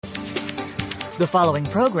The following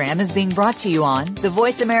program is being brought to you on the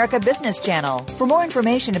Voice America Business Channel. For more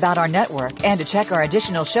information about our network and to check our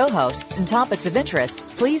additional show hosts and topics of interest,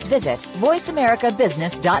 please visit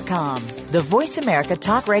voiceamericabusiness.com. The Voice America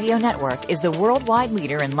Talk Radio Network is the worldwide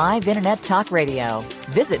leader in live Internet talk radio.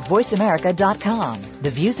 Visit voiceamerica.com. The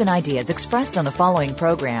views and ideas expressed on the following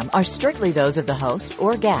program are strictly those of the host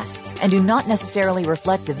or guests and do not necessarily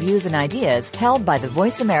reflect the views and ideas held by the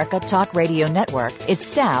Voice America Talk Radio Network, its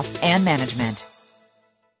staff, and management.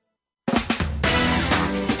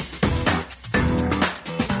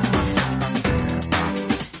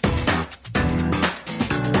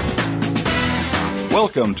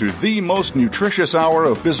 Welcome to the most nutritious hour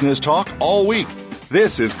of business talk all week.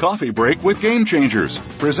 This is Coffee Break with Game Changers,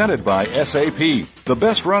 presented by SAP. The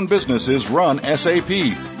best-run businesses run SAP.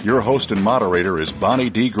 Your host and moderator is Bonnie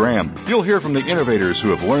D. Graham. You'll hear from the innovators who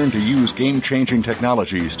have learned to use game-changing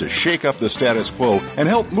technologies to shake up the status quo and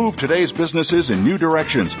help move today's businesses in new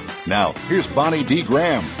directions. Now, here's Bonnie D.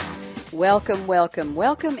 Graham. Welcome, welcome,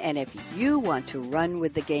 welcome. And if you want to run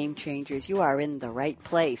with the Game Changers, you are in the right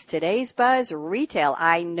place. Today's buzz, retail.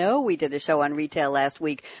 I know we did a show on retail last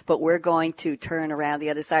week, but we're going to turn around the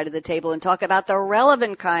other side of the table and talk about the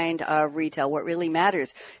relevant kind of retail, what really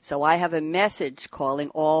matters. So I have a message calling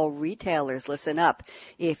all retailers. Listen up.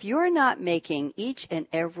 If you're not making each and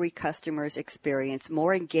every customer's experience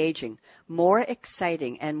more engaging, more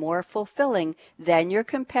exciting, and more fulfilling than your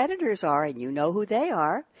competitors are, and you know who they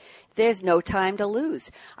are, there's no time to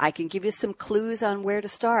lose. I can give you some clues on where to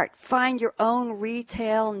start. Find your own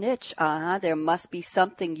retail niche. There must be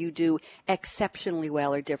something you do exceptionally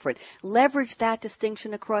well or different. Leverage that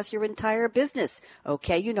distinction across your entire business.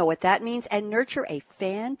 Okay, you know what that means. And nurture a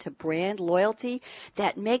fan-to-brand loyalty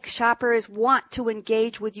that makes shoppers want to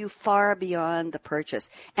engage with you far beyond the purchase.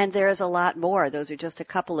 And there's a lot more. Those are just a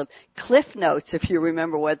couple of cliff notes, if you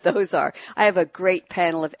remember what those are. I have a great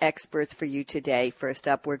panel of experts for you today. First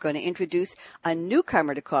up, we're going to introduce a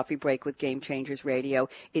newcomer to Coffee Break with Game Changers Radio.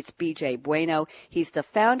 It's BJ Bueno. He's the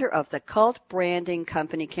founder of the Cult Branding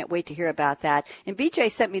Company. Can't wait to hear about that. And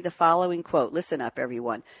BJ sent me the following quote. Listen up,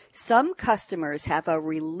 everyone. Some customers have a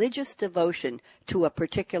religious devotion to a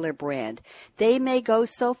particular brand. They may go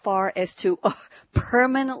so far as to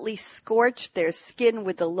permanently scorch their skin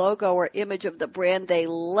with the logo or image of the brand they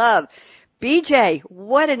love. BJ,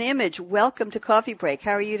 what an image. Welcome to Coffee Break.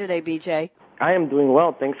 How are you today, BJ? I am doing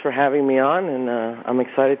well. Thanks for having me on, and I'm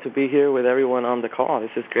excited to be here with everyone on the call.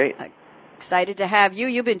 This is great. Excited to have you.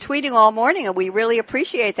 You've been tweeting all morning, and we really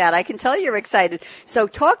appreciate that. I can tell you're excited. So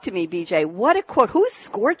talk to me, BJ. What a quote. Who's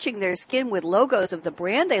scorching their skin with logos of the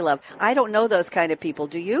brand they love? I don't know those kind of people.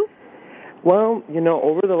 Do you? Well,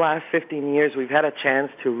 over the last 15 years, we've had a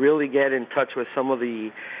chance to really get in touch with some of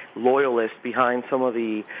the loyalists behind some of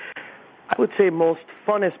the, I would say, most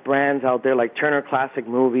funnest brands out there, like Turner Classic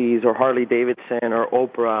Movies or Harley Davidson or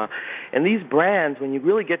Oprah. And these brands, when you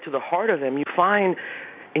really get to the heart of them, you find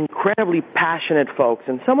incredibly passionate folks.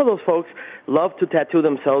 And some of those folks love to tattoo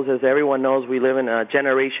themselves. As everyone knows, we live in a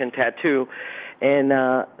generation tattoo. And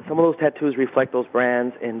some of those tattoos reflect those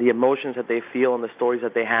brands and the emotions that they feel and the stories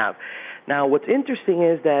that they have. Now, what's interesting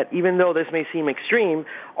is that even though this may seem extreme,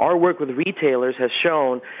 our work with retailers has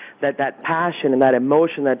shown that that passion and that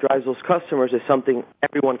emotion that drives those customers is something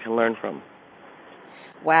everyone can learn from.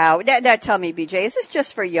 Wow. Now tell me, BJ, is this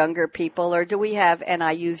just for younger people, or do we have, and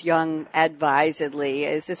I use young advisedly,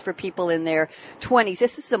 is this for people in their 20s?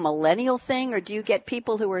 Is this a millennial thing, or do you get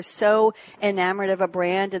people who are so enamored of a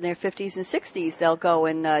brand in their 50s and 60s they'll go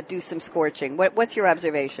and do some scorching? What's your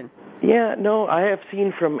observation? Yeah, no, I have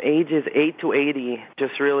seen from ages 8 to 80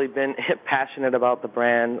 just really been passionate about the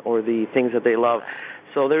brand or the things that they love.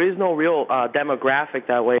 So there is no real demographic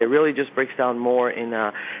that way. It really just breaks down more in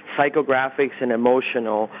psychographics and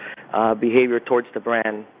emotional behavior towards the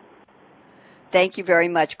brand. Thank you very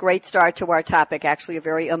much. Great start to our topic. Actually, a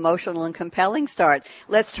very emotional and compelling start.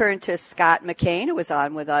 Let's turn to Scott McCain, who was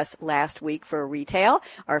on with us last week for retail,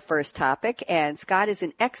 our first topic. And Scott is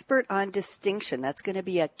an expert on distinction. That's going to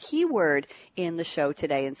be a key word in the show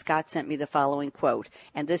today. And Scott sent me the following quote.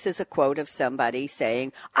 And this is a quote of somebody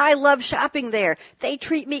saying, "I love shopping there. They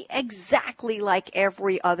treat me exactly like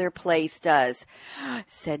every other place does."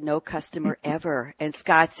 Said no customer ever. And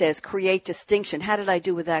Scott says, create distinction. How did I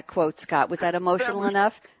do with that quote, Scott? Was that emotional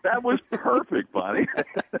enough? That was perfect, Bonnie.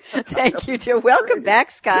 Thank you, dear. Welcome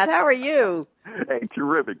back, Scott. How are you? Hey,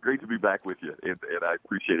 terrific. Great to be back with you, and I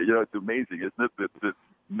appreciate it. It's amazing, isn't it, that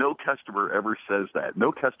no customer ever says that.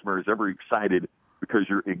 No customer is ever excited because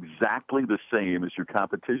you're exactly the same as your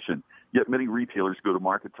competition. Yet many retailers go to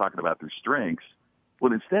market talking about their strengths,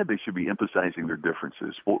 when instead they should be emphasizing their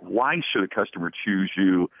differences. Why should a customer choose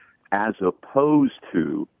you as opposed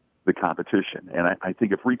to the competition. And I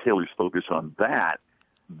think if retailers focus on that,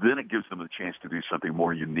 then it gives them a chance to do something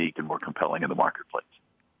more unique and more compelling in the marketplace.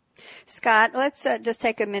 Scott, let's just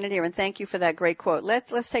take a minute here, and thank you for that great quote.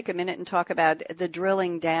 Let's take a minute and talk about the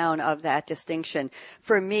drilling down of that distinction.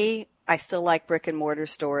 For me, I still like brick and mortar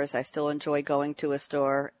stores. I still enjoy going to a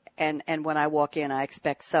store. And when I walk in, I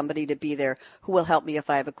expect somebody to be there who will help me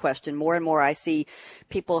if I have a question. More and more, I see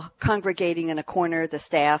people congregating in a corner, the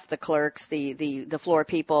staff, the clerks, the floor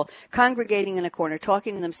people, congregating in a corner,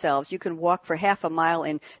 talking to themselves. You can walk for half a mile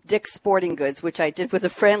in Dick's Sporting Goods, which I did with a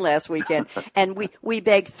friend last weekend, and we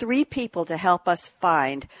begged 3 people to help us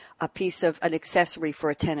find a piece of an accessory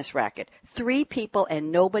for a tennis racket. 3 people,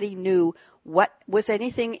 and nobody knew what was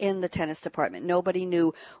anything in the tennis department. Nobody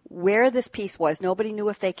knew where this piece was. Nobody knew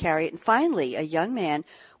if they carry it. And finally, a young man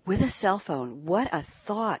with a cell phone, what a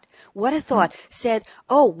thought, said,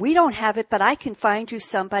 oh, we don't have it, but I can find you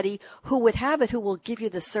somebody who would have it, who will give you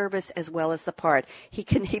the service as well as the part. He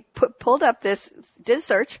pulled up did a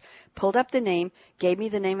search, pulled up the name, gave me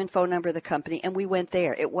the name and phone number of the company, and we went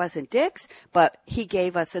there. It wasn't Dick's, but he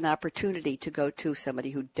gave us an opportunity to go to somebody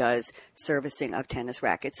who does servicing of tennis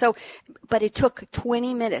rackets. So, but it took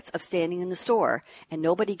 20 minutes of standing in the store, and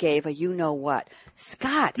nobody gave a you-know-what.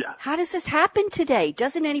 Scott, How does this happen today?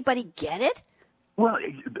 Doesn't anybody get it? Well,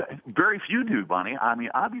 very few do, Bonnie. I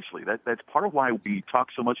mean, obviously, that's part of why we talk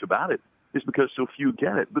so much about it, is because so few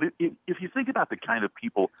get it. But if you think about the kind of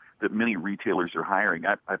people that many retailers are hiring,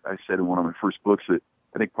 I said in one of my first books that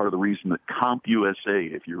I think part of the reason that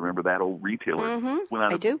CompUSA, if you remember that old retailer,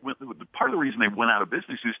 part of the reason they went out of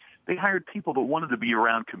business is they hired people that wanted to be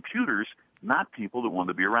around computers, not people that wanted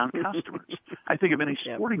to be around customers. I think of many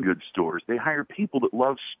sporting goods stores, they hire people that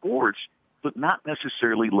love sports, but not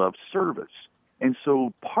necessarily love service. And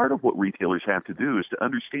so part of what retailers have to do is to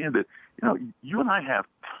understand that, you and I have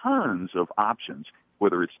tons of options,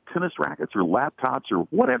 whether it's tennis rackets or laptops or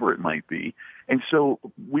whatever it might be. And so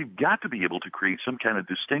we've got to be able to create some kind of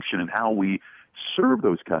distinction in how we serve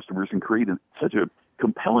those customers and create such a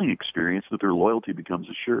compelling experience that their loyalty becomes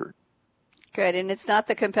assured. Good, and it's not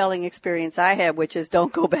the compelling experience I had, which is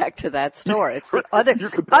don't go back to that store. It's the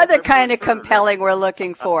other kind of compelling we're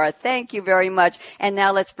looking for. Thank you very much. And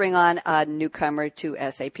now let's bring on a newcomer to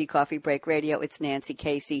SAP Coffee Break Radio. It's Nancy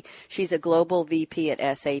Casey. She's a global VP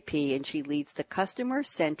at SAP, and she leads the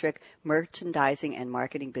customer-centric merchandising and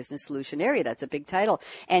marketing business solution area. That's a big title.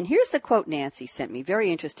 And here's the quote Nancy sent me.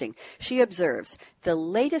 Very interesting. She observes, the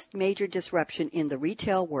latest major disruption in the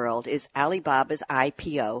retail world is Alibaba's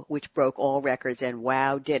IPO, which broke all records, and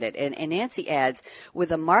wow, did it. And Nancy adds,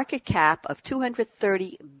 with a market cap of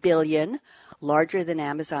 $230 billion, larger than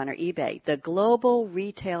Amazon or eBay, the global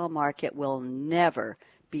retail market will never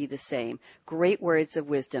be the same. Great words of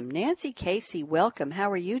wisdom. Nancy Casey, welcome. How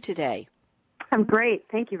are you today? I'm great.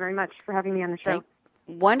 Thank you very much for having me on the show.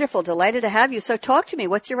 Wonderful. Delighted to have you. So talk to me.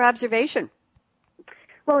 What's your observation?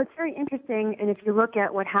 Well, it's very interesting, and if you look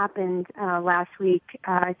at what happened last week,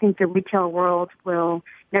 I think the retail world will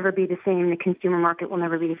never be the same. The consumer market will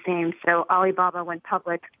never be the same. So Alibaba went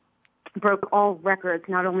public, broke all records,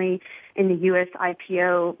 not only in the U.S.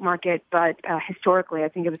 IPO market, but historically. I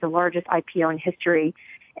think it was the largest IPO in history.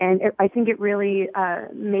 And I think it really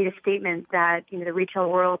made a statement that, the retail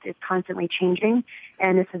world is constantly changing,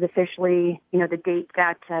 and this is officially, the date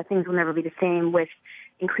that things will never be the same with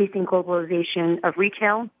increasing globalization of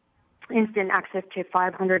retail, instant access to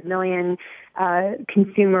 500 million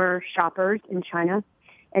consumer shoppers in China.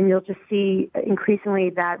 And you'll just see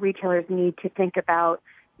increasingly that retailers need to think about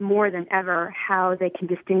more than ever how they can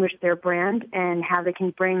distinguish their brand and how they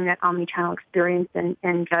can bring that omnichannel experience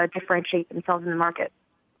and differentiate themselves in the market.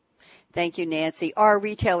 Thank you, Nancy. Are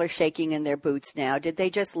retailers shaking in their boots now? Did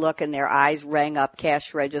they just look and their eyes rang up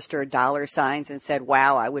cash register dollar signs and said,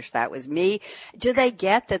 wow, I wish that was me? Do they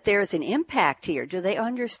get that there's an impact here? Do they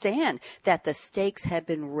understand that the stakes have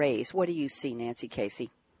been raised? What do you see, Nancy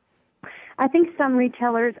Casey? I think some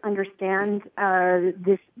retailers understand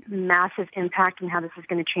this massive impact and how this is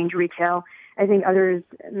going to change retail. I think others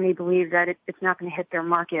may believe that it's not going to hit their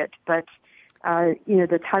market, but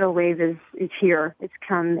the tidal wave is here. It's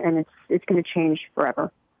come, and it's going to change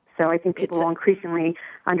forever. So I think people will increasingly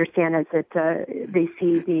understand as they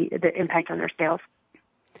see the impact on their sales.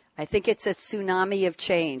 I think it's a tsunami of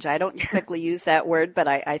change. I don't typically use that word, but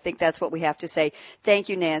I think that's what we have to say. Thank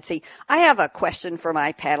you, Nancy. I have a question for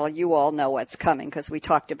my panel. You all know what's coming because we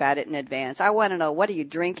talked about it in advance. I want to know, what are you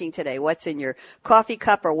drinking today? What's in your coffee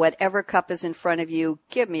cup or whatever cup is in front of you?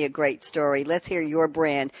 Give me a great story. Let's hear your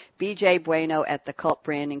brand. BJ Bueno at the Cult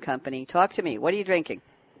Branding Company. Talk to me. What are you drinking?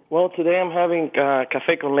 Well, today I'm having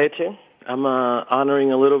café con leche. I'm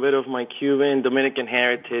honoring a little bit of my Cuban, Dominican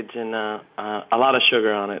heritage and a lot of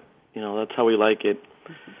sugar on it. That's how we like it.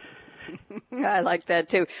 I like that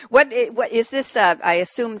too. What is this? I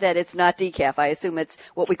assume that it's not decaf. I assume it's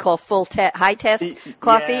what we call high test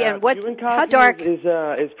coffee. Yeah, and what? Cuban coffee How dark?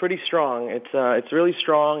 is pretty strong. It's really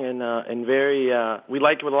strong and very. We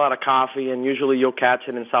like it with a lot of coffee, and usually you'll catch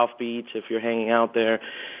it in South Beach if you're hanging out there.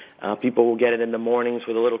 People will get it in the mornings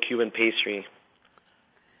with a little Cuban pastry.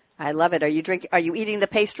 I love it. Are you eating the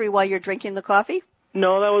pastry while you're drinking the coffee?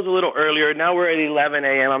 No, that was a little earlier. Now we're at 11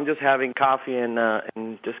 a.m. I'm just having coffee and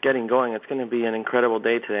just getting going. It's going to be an incredible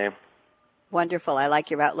day today. Wonderful. I like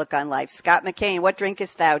your outlook on life. Scott McCain, what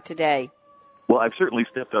drinkest thou today? Well, I've certainly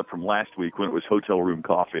stepped up from last week when it was hotel room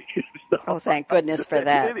coffee. Oh, thank goodness for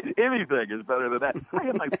that. Anything is better than that. I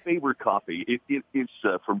have my favorite coffee. It's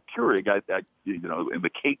from Keurig, in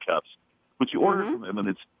the K-Cups. But you order from them, and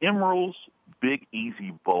it's Emerald's Big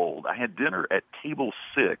Easy Bold. I had dinner at Table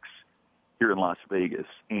 6 here in Las Vegas,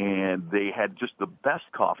 and they had just the best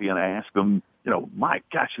coffee, and I asked them, my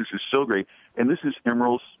gosh, this is so great. And this is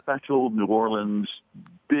Emerald's Special New Orleans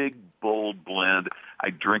Big Bold Blend. I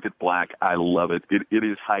drink it black. I love it. It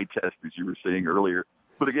is high test, as you were saying earlier.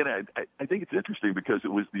 But again, I think it's interesting because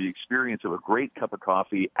it was the experience of a great cup of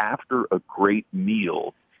coffee after a great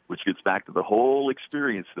meal, which gets back to the whole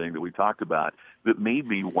experience thing that we talked about, that made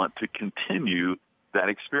me want to continue that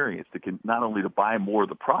experience, not only to buy more of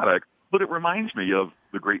the product, but it reminds me of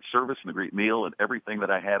the great service and the great meal and everything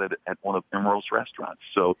that I had at one of Emerald's restaurants.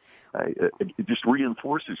 So it just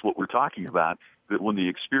reinforces what we're talking about, that when the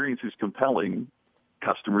experience is compelling,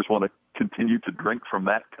 customers want to continue to drink from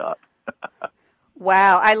that cup.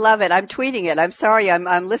 Wow, I love it. I'm tweeting it. I'm sorry.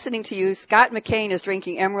 I'm listening to you. Scott McCain is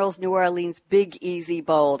drinking Emerald's New Orleans Big Easy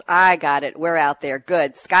Bold. I got it. We're out there.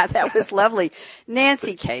 Good. Scott, that was lovely.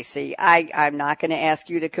 Nancy Casey, I'm not going to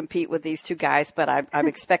ask you to compete with these two guys, but I'm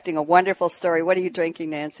expecting a wonderful story. What are you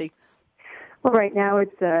drinking, Nancy? Well, right now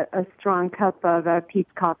it's a strong cup of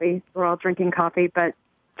Peet's coffee. We're all drinking coffee, but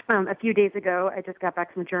a few days ago I just got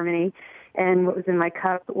back from Germany, and what was in my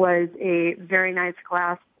cup was a very nice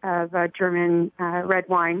glass of German red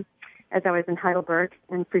wine, as I was in Heidelberg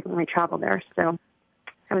and frequently travel there. So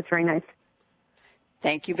that was very nice.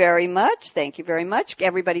 Thank you very much. Thank you very much.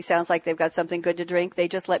 Everybody sounds like they've got something good to drink. They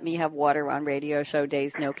just let me have water on radio show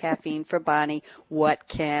days. No caffeine for Bonnie. What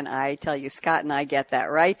can I tell you? Scott and I get that,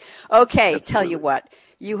 right? Okay, tell you what.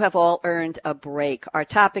 You have all earned a break. Our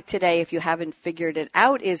topic today, if you haven't figured it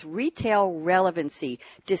out, is retail relevancy.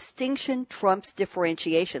 Distinction trumps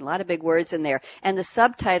differentiation. A lot of big words in there. And the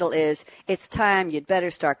subtitle is, it's time you'd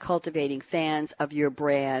better start cultivating fans of your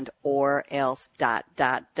brand or else ...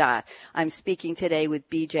 I'm speaking today with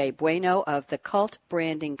BJ Bueno of the Cult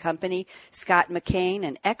Branding Company, Scott McCain,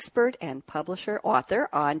 an expert and publisher, author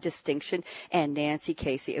on distinction, and Nancy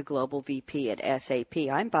Casey, a global VP at SAP.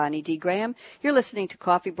 I'm Bonnie D. Graham. You're listening to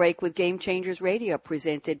Coffee Break with Game Changers Radio,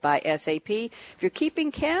 presented by SAP. If you're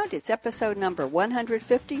keeping count, it's episode number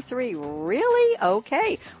 153. Really?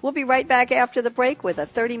 Okay. We'll be right back after the break with a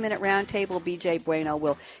 30-minute roundtable. BJ Bueno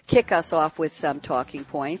will kick us off with some talking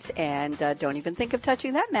points. And don't even think of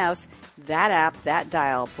touching that mouse, that app, that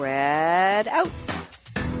dial. Brad out.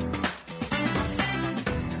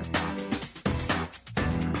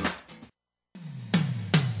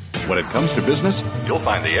 When it comes to business, you'll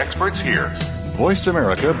find the experts here. Voice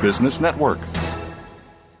America Business Network.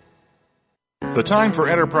 The time for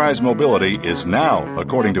enterprise mobility is now,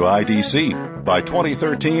 according to IDC. By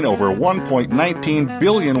 2013, over 1.19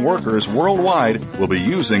 billion workers worldwide will be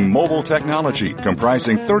using mobile technology,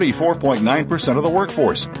 comprising 34.9% of the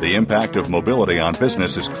workforce. The impact of mobility on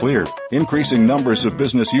business is clear. Increasing numbers of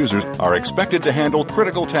business users are expected to handle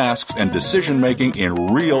critical tasks and decision-making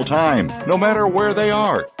in real time, no matter where they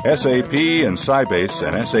are. SAP and Sybase,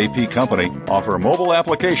 an SAP company, offer mobile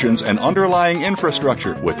applications and underlying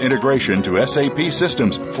infrastructure with integration to SAP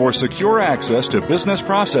systems for secure access to business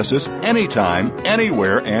processes anytime,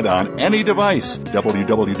 anywhere, and on any device.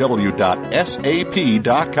 www.sap.com.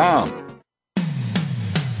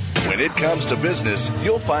 When it comes to business,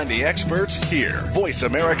 you'll find the experts here. Voice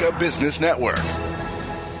America Business Network.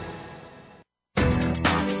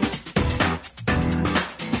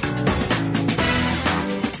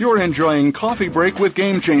 You're enjoying Coffee Break with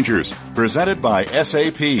Game Changers, presented by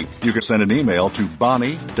SAP. You can send an email to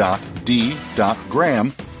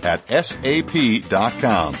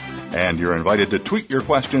bonnie.d.graham@sap.com. And you're invited to tweet your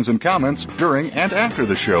questions and comments during and after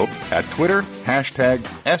the show at Twitter,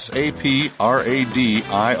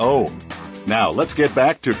 #SAPRADIO. Now, let's get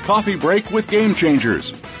back to Coffee Break with Game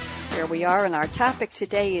Changers. Here we are, and our topic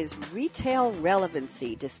today is retail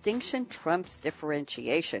relevancy. Distinction trumps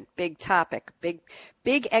differentiation. Big topic,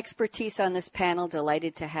 big expertise on this panel.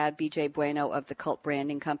 Delighted to have BJ Bueno of the Cult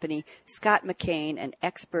Branding Company, Scott McCain, an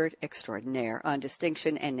expert extraordinaire on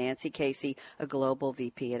distinction, and Nancy Casey, a global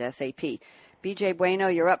VP at SAP. BJ Bueno,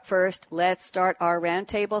 you're up first. Let's start our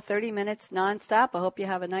roundtable. 30 minutes nonstop. I hope you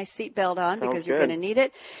have a nice seatbelt on because you're going to need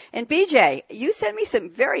it. And BJ, you sent me some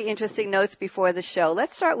very interesting notes before the show.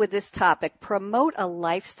 Let's start with this topic, promote a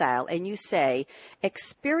lifestyle. And you say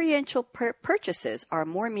experiential purchases are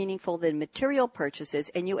more meaningful than material purchases.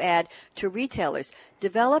 And you add to retailers,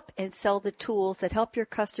 develop and sell the tools that help your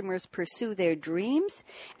customers pursue their dreams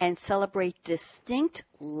and celebrate distinct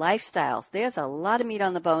lifestyles. There's a lot of meat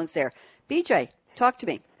on the bones there. BJ, talk to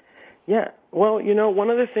me. Yeah, well, one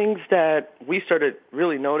of the things that we started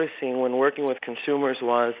really noticing when working with consumers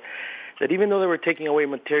was that even though they were taking away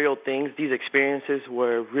material things, these experiences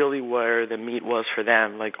were really where the meat was for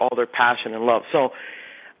them, like all their passion and love. So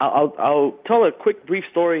I'll tell a quick, brief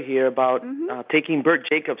story here about taking Bert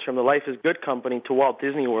Jacobs from the Life is Good company to Walt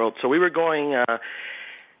Disney World. So we were going,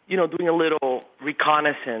 doing a little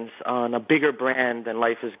reconnaissance on a bigger brand than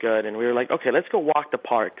Life is Good, and we were like, okay, let's go walk the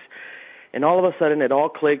parks. And all of a sudden, it all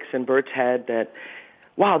clicks in Bert's head that,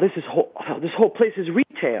 wow, this whole place is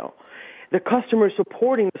retail. The customer's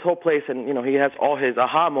supporting this whole place, and he has all his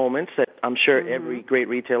aha moments that I'm sure every great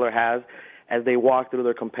retailer has as they walk through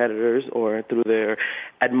their competitors or through their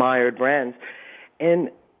admired brands. And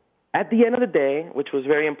at the end of the day, which was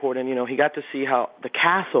very important, he got to see how the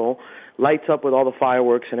castle lights up with all the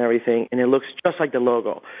fireworks and everything, and it looks just like the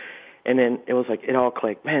logo. And then it was like, it all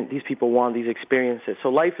clicked. Man, these people want these experiences. So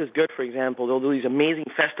Life is Good, for example, they'll do these amazing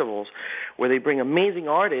festivals where they bring amazing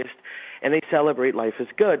artists and they celebrate Life is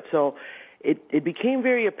Good. So it became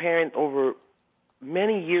very apparent over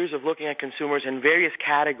many years of looking at consumers in various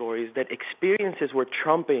categories that experiences were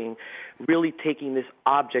trumping really taking this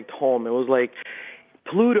object home. It was like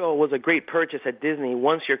Pluto was a great purchase at Disney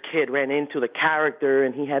once your kid ran into the character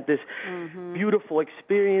and he had this beautiful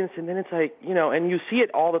experience. And then it's like, and you see it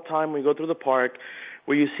all the time when you go through the park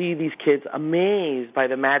where you see these kids amazed by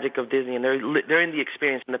the magic of Disney, and they're in the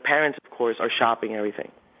experience, and the parents, of course, are shopping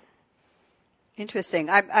everything. Interesting.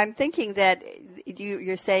 I'm thinking that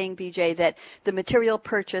you're saying, BJ, that the material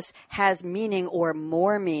purchase has meaning or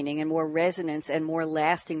more meaning and more resonance and more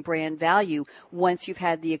lasting brand value once you've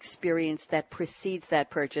had the experience that precedes that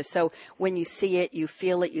purchase. So when you see it, you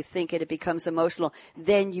feel it, you think it, it becomes emotional,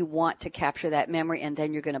 then you want to capture that memory, and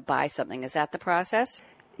then you're going to buy something. Is that the process?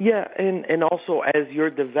 Yeah, and also as you're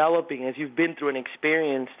developing, as you've been through an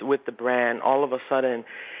experience with the brand, all of a sudden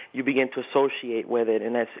you begin to associate with it,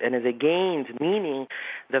 and as it gains meaning,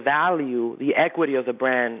 the value, the equity of the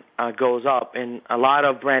brand goes up, and a lot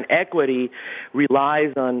of brand equity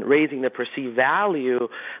relies on raising the perceived value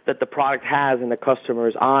that the product has in the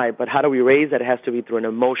customer's eye. But how do we raise that? It has to be through an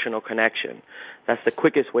emotional connection. That's the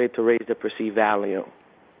quickest way to raise the perceived value.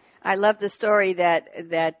 I love the story that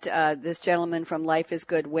this gentleman from Life is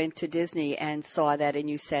Good went to Disney and saw that, and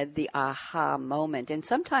you said the aha moment. And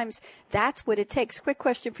sometimes that's what it takes. Quick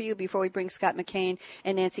question for you before we bring Scott McCain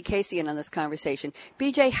and Nancy Casey in on this conversation.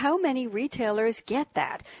 BJ, how many retailers get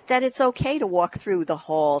that it's okay to walk through the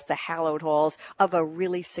halls, the hallowed halls of a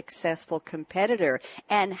really successful competitor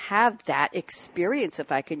and have that experience,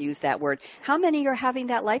 if I can use that word? How many are having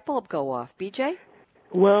that light bulb go off, BJ?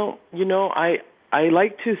 Well, I would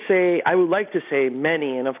like to say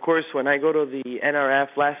many, and of course when I go to the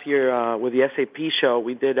NRF last year with the SAP show,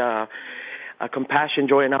 we did a compassion,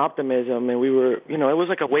 joy, and optimism, and we were, it was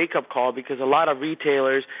like a wake-up call because a lot of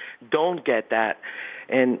retailers don't get that.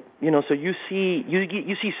 And, so you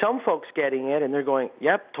see some folks getting it, and they're going,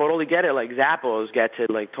 yep, totally get it, like Zappos gets it,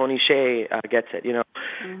 like Tony Hsieh gets it,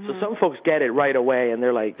 So some folks get it right away, and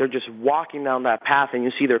they're just walking down that path, and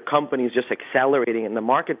you see their companies just accelerating in the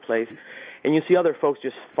marketplace. And you see other folks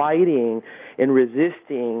just fighting and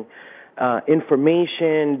resisting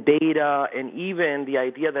information, data, and even the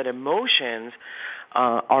idea that emotions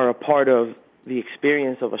are a part of the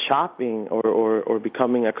experience of a shopping or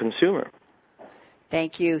becoming a consumer.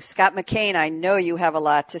 Thank you. Scott McCain, I know you have a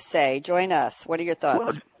lot to say. Join us. What are your thoughts?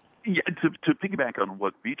 Well, yeah, to piggyback on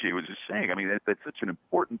what BJ was just saying, I mean, that's such an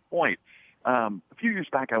important point. A few years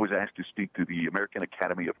back, I was asked to speak to the American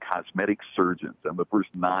Academy of Cosmetic Surgeons. I'm the first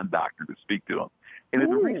non-doctor to speak to them. And in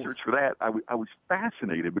the research for that, I was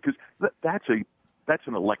fascinated because that's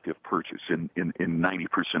an elective purchase in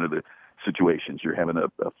 90% of the situations. You're having a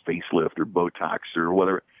facelift or Botox or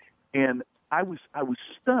whatever. And I was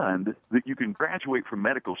stunned that you can graduate from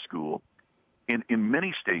medical school and in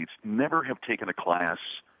many states never have taken a class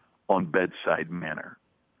on bedside manner.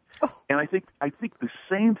 And I think the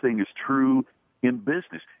same thing is true in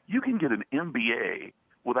business. You can get an MBA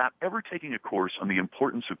without ever taking a course on the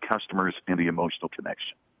importance of customers and the emotional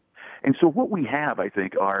connection. And so what we have, I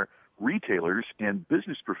think, are retailers and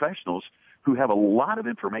business professionals who have a lot of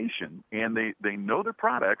information, and they know their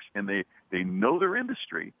products and they know their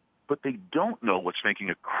industry, but they don't know what's making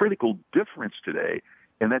a critical difference today.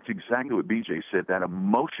 And that's exactly what BJ said, that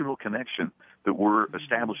emotional connection that we're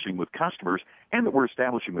establishing with customers and that we're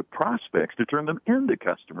establishing with prospects to turn them into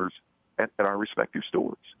customers at our respective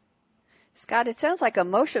stores. Scott, it sounds like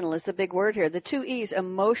emotional is the big word here. The two E's,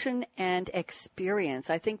 emotion and experience.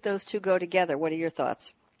 I think those two go together. What are your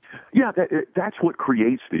thoughts? Yeah, that's what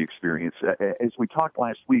creates the experience. As we talked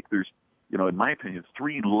last week, there's, in my opinion,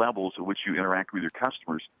 3 levels at which you interact with your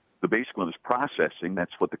customers. The basic one is processing.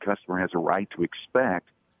 That's what the customer has a right to expect,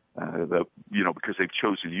 because they've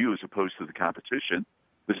chosen you as opposed to the competition.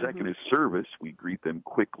 The second is service. We greet them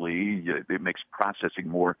quickly. It makes processing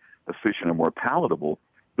more efficient and more palatable.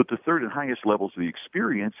 But the third and highest level is the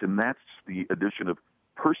experience, and that's the addition of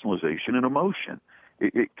personalization and emotion.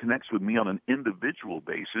 It connects with me on an individual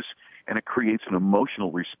basis, and it creates an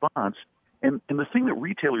emotional response. And the thing that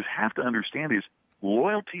retailers have to understand is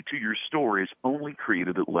loyalty to your store is only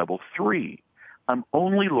created at level 3. I'm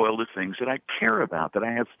only loyal to things that I care about, that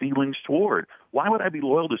I have feelings toward. Why would I be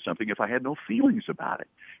loyal to something if I had no feelings about it?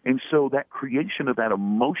 And so that creation of that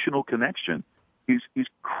emotional connection is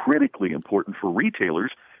critically important for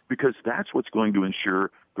retailers, because that's what's going to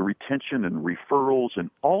ensure the retention and referrals and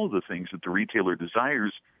all of the things that the retailer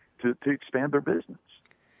desires to expand their business.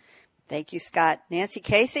 Thank you, Scott. Nancy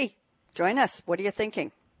Casey, join us. What are you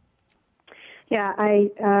thinking? Yeah,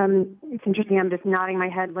 it's interesting. I'm just nodding my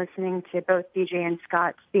head listening to both DJ and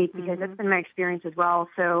Scott speak, because that's been my experience as well.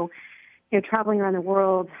 So, traveling around the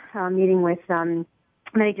world, meeting with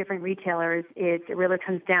many different retailers, it really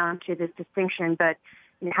comes down to this distinction. But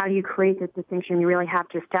how do you create this distinction? You really have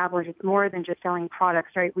to establish it's more than just selling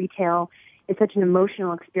products, right? Retail is such an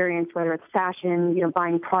emotional experience, whether it's fashion,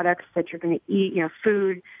 buying products that you're going to eat,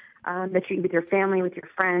 food that you eat with your family, with your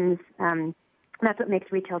friends. That's what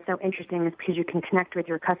makes retail so interesting, is because you can connect with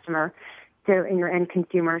your customer, and your end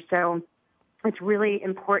consumer. So it's really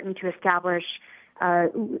important to establish,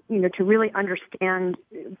 to really understand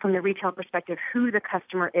from the retail perspective who the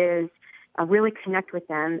customer is, really connect with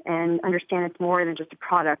them, and understand it's more than just a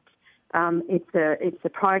product. It's a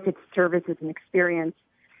product, it's service, it's an experience.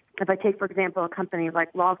 If I take, for example, a company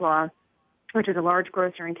like Loblaw, which is a large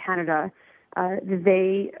grocer in Canada, I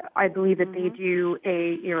believe that they do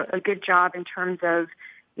a good job in terms of,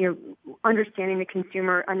 understanding the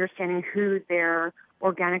consumer, understanding who their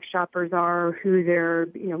organic shoppers are, who their,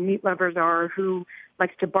 meat lovers are, who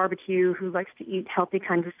likes to barbecue, who likes to eat healthy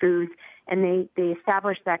kinds of foods. And they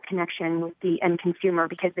establish that connection with the end consumer,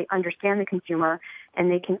 because they understand the consumer,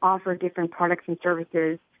 and they can offer different products and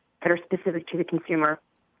services that are specific to the consumer,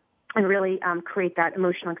 and really create that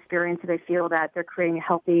emotional experience so they feel that they're creating a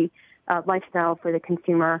healthy lifestyle for the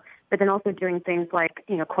consumer, but then also doing things like,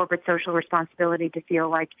 corporate social responsibility, to feel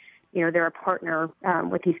like, they're a partner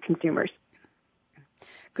with these consumers.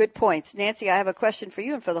 Good points. Nancy, I have a question for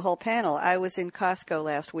you and for the whole panel. I was in Costco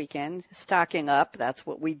last weekend, stocking up. That's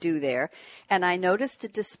what we do there. And I noticed a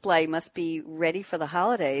display must be ready for the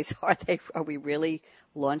holidays. Are we really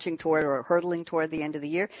launching toward or hurtling toward the end of the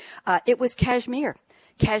year? It was cashmere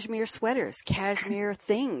sweaters, cashmere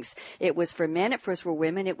things. It was for men, it was for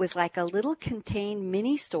women. It was like a little contained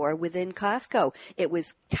mini store within Costco. It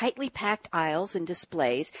was tightly packed aisles and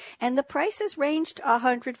displays, and the prices ranged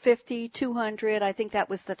 $150, $200. I think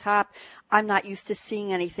that was the top. I'm not used to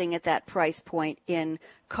seeing anything at that price point in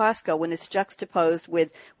Costco when it's juxtaposed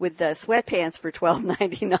with the sweatpants for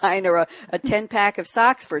 $12.99 or a 10-pack of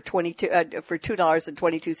socks for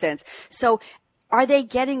 $2.22. So are they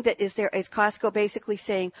getting that? Is Costco basically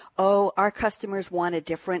saying, oh, our customers want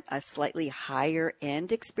a slightly higher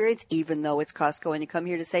end experience, even though it's Costco and you come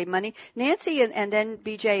here to save money? Nancy and then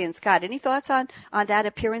BJ and Scott, any thoughts on that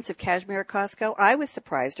appearance of cashmere at Costco? I was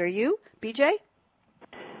surprised. Are you, BJ?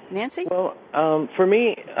 Nancy? Well, for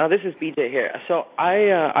me, this is BJ here. So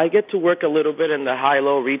I get to work a little bit in the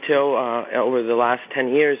high-low retail over the last 10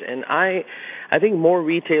 years, and I think more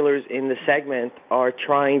retailers in the segment are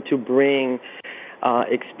trying to bring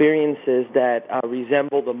experiences that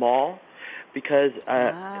resemble the mall, because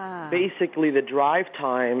basically the drive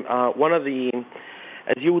time,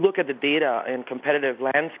 as you look at the data and competitive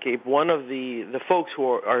landscape, one of the folks who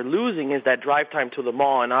are losing is that drive time to the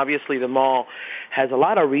mall. And obviously the mall has a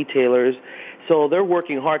lot of retailers So they're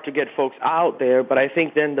working hard to get folks out there, but I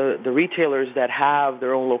think then the retailers that have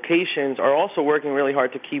their own locations are also working really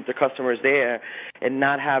hard to keep the customers there and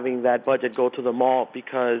not having that budget go to the mall,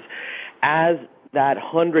 because as that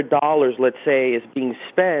 $100, let's say, is being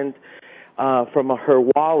spent from her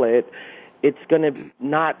wallet, it's going to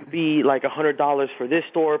not be like $100 for this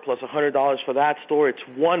store plus $100 for that store. It's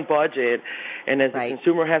one budget, and as the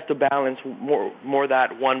consumer has to balance more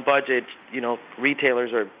that one budget,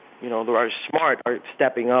 retailers are smart, are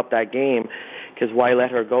stepping up that game, because why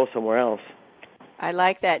let her go somewhere else? I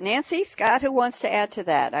like that. Nancy, Scott, who wants to add to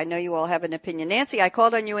that? I know you all have an opinion. Nancy, I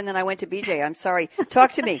called on you and then I went to BJ. I'm sorry.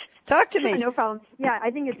 Talk to me. No problem. Yeah,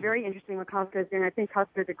 I think it's very interesting what Costco is doing. I think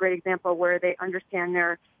Costco is a great example where they understand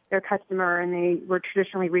their customer, and they were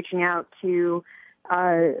traditionally reaching out to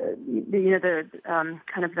the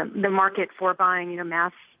market for buying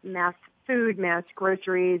mass food, mass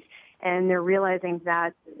groceries, and they're realizing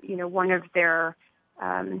that one of their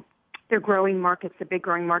growing markets, the big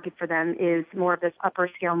growing market for them, is more of this upper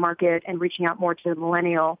scale market and reaching out more to the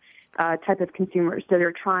millennial type of consumers. So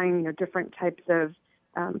they're trying different types of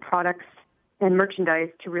products and merchandise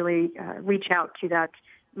to really reach out to that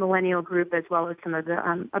millennial group, as well as some of the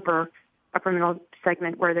upper middle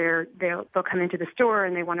segment, where they'll come into the store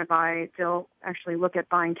and they'll actually look at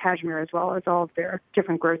buying cashmere as well as all of their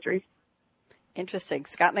different groceries. Interesting.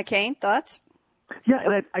 Scott McCain, thoughts? Yeah,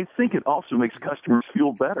 and I think it also makes customers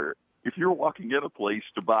feel better. If you're walking in a place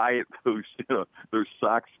to buy those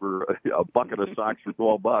socks for a bucket of socks for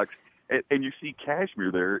 $12, and you see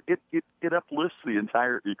cashmere there, it uplifts the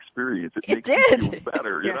entire experience. It makes you feel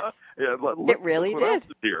better. It really did.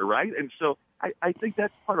 Here, right? And so I think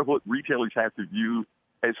that's part of what retailers have to view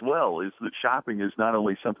as well, is that shopping is not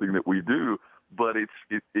only something that we do, but it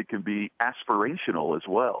can be aspirational as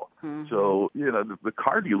well. Mm-hmm. So, the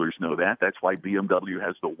car dealers know that. That's why BMW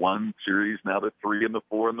has the 1 Series, now the 3 and the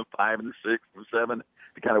 4 and the 5 and the 6 and the 7,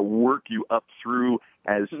 to kind of work you up through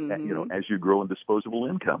as you grow in disposable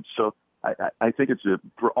income. So I think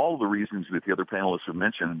for all the reasons that the other panelists have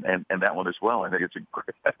mentioned, and that one as well, I think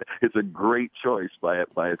it's a great choice by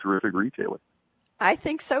a terrific retailer. I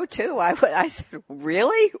think so, too. I said,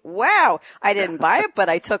 really? Wow. I didn't buy it, but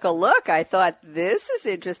I took a look. I thought, this is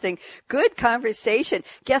interesting. Good conversation.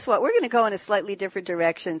 Guess what? We're going to go in a slightly different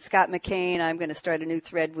direction. Scott McCain, I'm going to start a new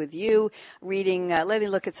thread with you. Reading, let me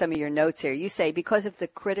look at some of your notes here. You say, because of the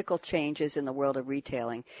critical changes in the world of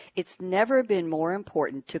retailing, it's never been more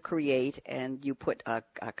important to create, and you put a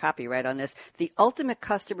copyright on this, the ultimate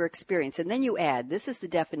customer experience. And then you add, this is the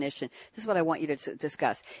definition. This is what I want you to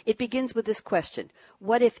discuss. It begins with this question.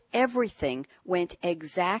 What if everything went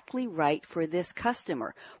exactly right for this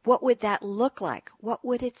customer? What would that look like? What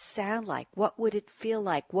would it sound like? What would it feel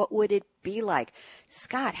like? What would it be like?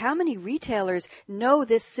 Scott, how many retailers know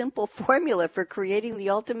this simple formula for creating the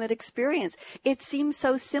ultimate experience? It seems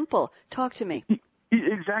so simple. Talk to me.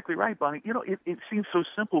 Exactly right, Bonnie. It seems so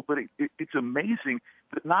simple, but it's amazing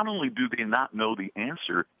that not only do they not know the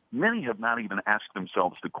answer, many have not even asked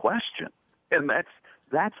themselves the question. And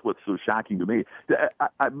that's what's so shocking to me.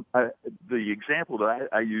 The example that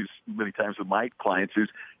I use many times with my clients is,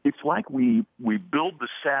 it's like we build the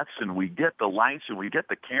sets and we get the lights and we get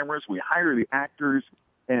the cameras, we hire the actors,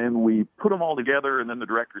 and we put them all together, and then the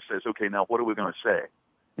director says, okay, now what are we going to say?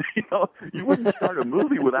 You wouldn't start a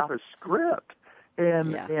movie without a script.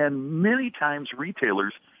 And many times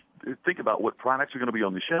retailers think about what products are going to be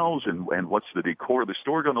on the shelves and what's the decor of the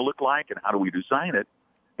store going to look like and how do we design it.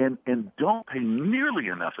 And don't pay nearly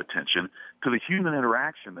enough attention to the human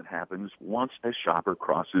interaction that happens once a shopper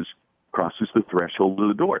crosses the threshold of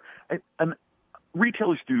the door. And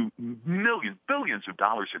retailers do billions of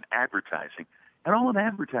dollars in advertising, and all an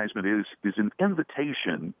advertisement is an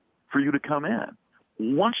invitation for you to come in.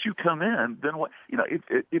 Once you come in, then what?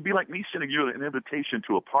 It'd be like me sending you an invitation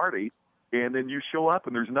to a party, and then you show up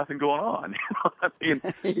and there's nothing going on. I've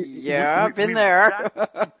been there.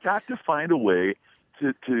 We've got to find a way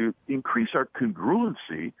to increase our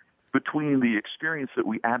congruency between the experience that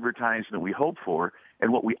we advertise and that we hope for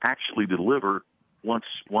and what we actually deliver once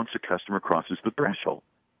a customer crosses the threshold.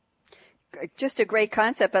 Just a great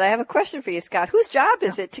concept, but I have a question for you, Scott. Whose job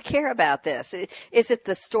is it to care about this? Is it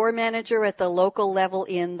the store manager at the local level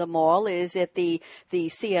in the mall? Is it the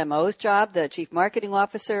CMO's job, the chief marketing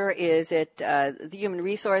officer? Is it the human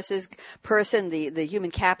resources person, the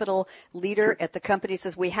human capital leader at the company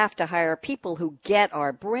says we have to hire people who get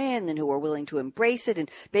our brand and who are willing to embrace it and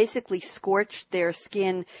basically scorch their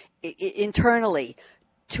skin internally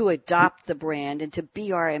to adopt the brand and to be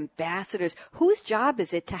our ambassadors? Whose job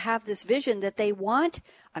is it to have this vision that they want?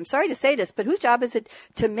 I'm sorry to say this, but whose job is it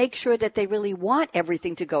to make sure that they really want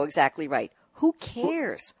everything to go exactly right? Who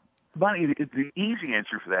cares? Bonnie, the easy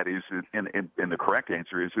answer for that is, and the correct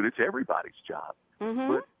answer is that it's everybody's job.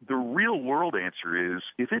 But the real world answer is,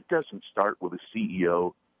 if it doesn't start with a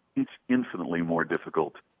CEO, it's infinitely more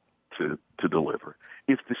difficult to deliver.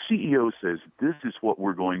 If the CEO says, this is what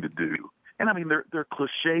we're going to do, and I mean, they're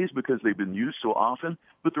cliches because they've been used so often,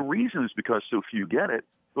 but the reason is because so few get it.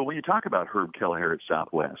 But when you talk about Herb Kelleher at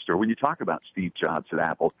Southwest, or when you talk about Steve Jobs at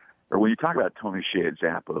Apple, or when you talk about Tony Hsieh at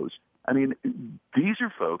Zappos, I mean, these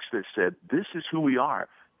are folks that said, this is who we are.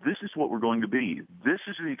 This is what we're going to be. This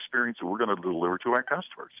is the experience that we're going to deliver to our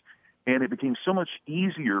customers. And it became so much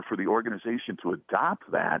easier for the organization to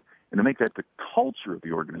adopt that and to make that the culture of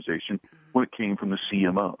the organization when it came from the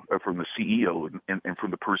CMO, or from the CEO and from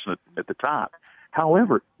the person at the top.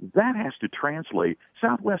 However, that has to translate.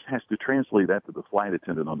 Southwest has to translate that to the flight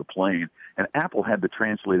attendant on the plane, and Apple had to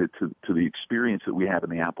translate it to the experience that we have in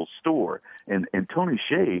the Apple Store. And Tony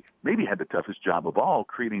Hsieh maybe had the toughest job of all,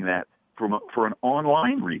 creating that for an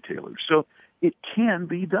online retailer. So it can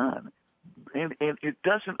be done. And it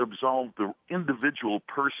doesn't absolve the individual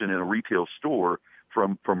person in a retail store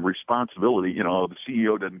from responsibility. You know, the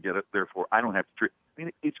CEO doesn't get it, therefore I don't have to treat. I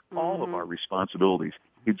mean, it's all of our responsibilities.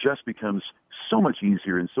 It just becomes so much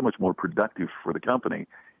easier and so much more productive for the company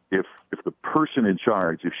if the person in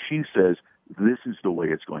charge, if she says, this is the way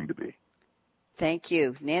it's going to be. Thank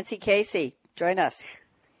you. Nancy Casey, join us.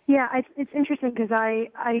 Yeah, it's interesting because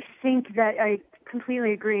I think that I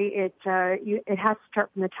completely agree. It has to start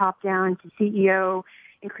from the top down to CEO.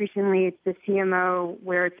 Increasingly, it's the CMO,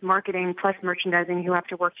 where it's marketing plus merchandising who have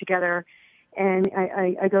to work together. And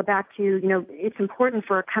I go back to, you know, it's important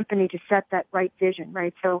for a company to set that right vision,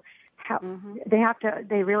 right? So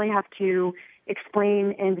they really have to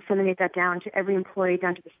explain and disseminate that down to every employee,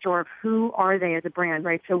 down to the store, of who are they as a brand,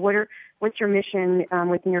 right? So what's your mission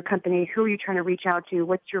within your company? Who are you trying to reach out to?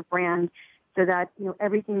 What's your brand? So that, you know,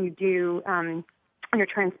 everything you do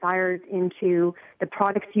transpires into the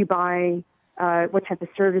products you buy, what type of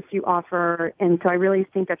service you offer. And so I really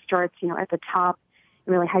think that starts, you know, at the top,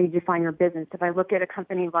 really how you define your business. If I look at a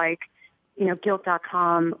company like, you know,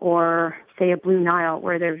 Gilt.com or say a Blue Nile,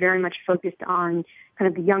 where they're very much focused on kind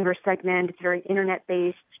of the younger segment, it's very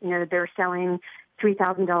internet-based, you know, they're selling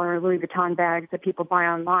 $3,000 Louis Vuitton bags that people buy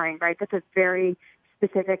online, right? That's a very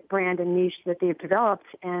specific brand and niche that they've developed,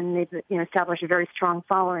 and they've, you know, established a very strong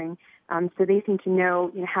following. So they seem to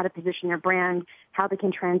know, you know, how to position their brand, how they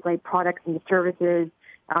can translate products into services,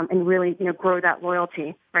 and really, you know, grow that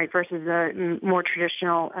loyalty, right, versus a more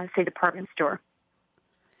traditional, say, department store.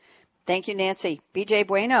 Thank you, Nancy. BJ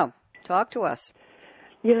Bueno, talk to us.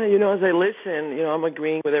 Yeah, you know, as I listen, you know, I'm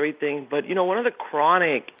agreeing with everything. But, you know, one of the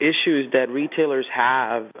chronic issues that retailers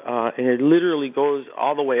have, and it literally goes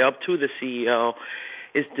all the way up to the CEO,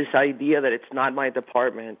 is this idea that it's not my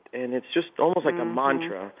department. And it's just almost like a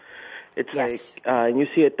mantra. It's like, and you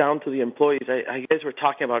see it down to the employees. I guess we're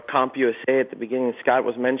talking about CompUSA at the beginning, Scott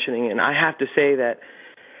was mentioning, and I have to say that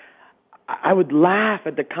I would laugh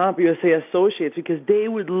at the CompUSA associates because they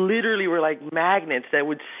would literally were like magnets that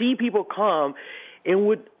would see people come and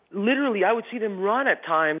would literally, I would see them run at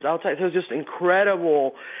times outside. So it was just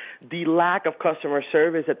incredible, the lack of customer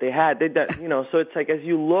service that they had. You know, so it's like as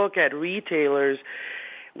you look at retailers,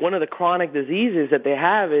 one of the chronic diseases that they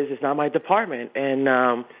have is it's not my department. And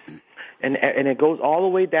it goes all the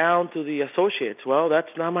way down to the associates. Well,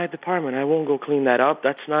 that's not my department. I won't go clean that up.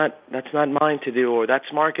 That's not mine to do, or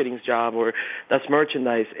that's marketing's job, or that's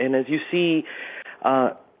merchandise. And as you see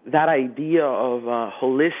that idea of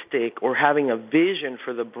holistic or having a vision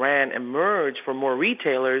for the brand emerge for more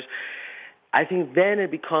retailers, I think then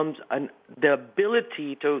it becomes the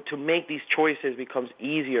ability to make these choices becomes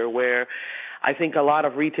easier, where I think a lot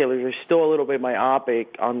of retailers are still a little bit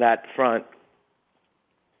myopic on that front.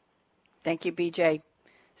 Thank you, BJ.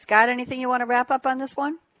 Scott, anything you want to wrap up on this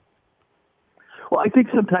one? Well, I think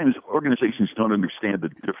sometimes organizations don't understand the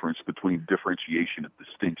difference between differentiation and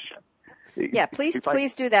distinction. Yeah, please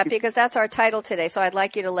do that, because that's our title today, so I'd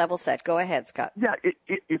like you to level set. Go ahead, Scott. Yeah,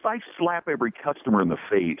 if I slap every customer in the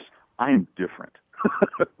face, I am different.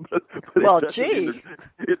 but well,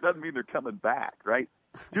 it doesn't mean they're coming back, right?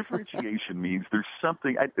 Differentiation means there's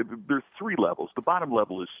something, there's three levels. The bottom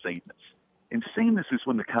level is sameness. And sameness is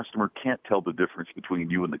when the customer can't tell the difference between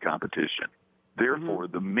you and the competition. Therefore,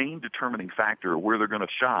 the main determining factor of where they're going to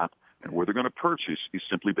shop and where they're going to purchase is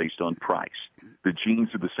simply based on price. The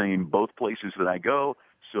jeans are the same both places that I go,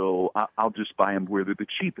 so I'll just buy them where they're the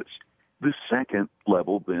cheapest. The second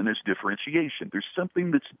level, then, is differentiation. There's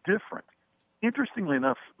something that's different. Interestingly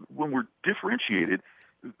enough, when we're differentiated,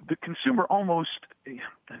 the consumer almost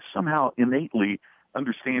somehow innately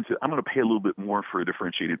understands that I'm going to pay a little bit more for a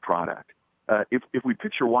differentiated product. if we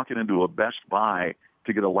picture walking into a Best Buy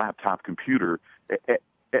to get a laptop computer,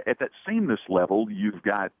 at that sameness level, you've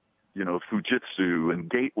got, Fujitsu and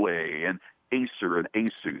Gateway and Acer and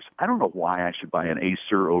Asus. I don't know why I should buy an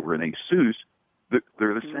Acer over an Asus.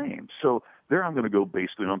 They're the same. So there I'm going to go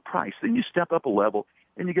basically on price. Then you step up a level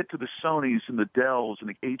and you get to the Sonys and the Dells and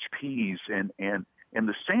the HPs and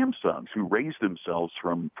the Samsungs who raised themselves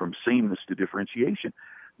from sameness to differentiation.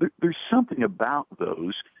 There's something about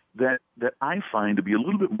those that I find to be a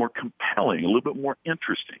little bit more compelling, a little bit more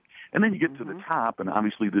interesting. And then you get to the top, and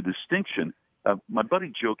obviously the distinction. My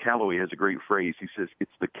buddy Joe Calloway has a great phrase. He says,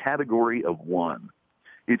 it's the category of one.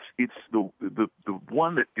 It's the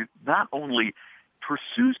one that not only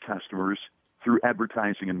pursues customers through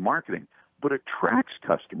advertising and marketing, but attracts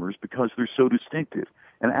customers because they're so distinctive.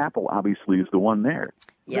 And Apple obviously is the one there.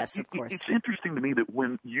 Yes, of course. It's interesting to me that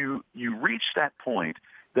when you reach that point,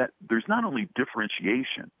 that there's not only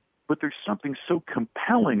differentiation, but there's something so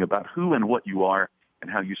compelling about who and what you are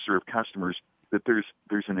and how you serve customers that there's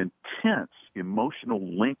an intense emotional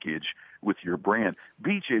linkage with your brand.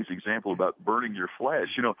 BJ's example about burning your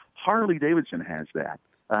flesh, Harley Davidson has that.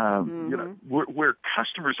 Where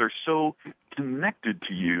customers are so connected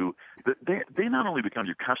to you that they not only become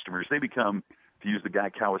your customers, they become, to use the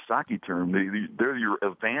Guy Kawasaki term, they're your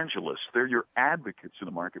evangelists. They're your advocates in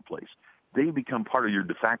the marketplace. They become part of your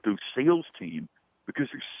de facto sales team because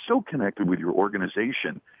they're so connected with your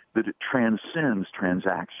organization that it transcends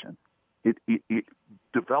transaction. It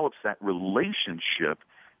develops that relationship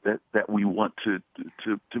that we want to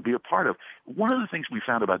be a part of. One of the things we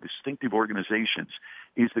found about distinctive organizations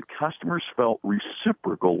is that customers felt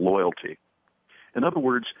reciprocal loyalty. In other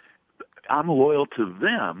words, I'm loyal to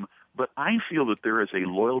them, but I feel that there is a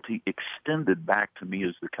loyalty extended back to me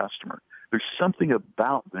as the customer. There's something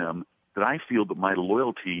about them that I feel that my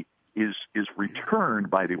loyalty is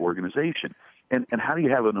returned by the organization. And how do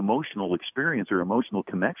you have an emotional experience or emotional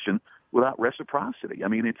connection without reciprocity? I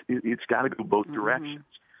mean, it's got to go both directions.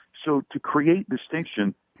 So to create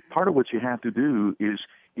distinction, part of what you have to do is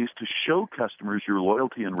to show customers your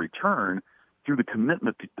loyalty in return through the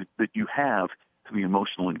commitment that you have to the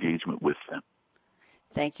emotional engagement with them.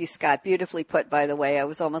 Thank you, Scott. Beautifully put, by the way. I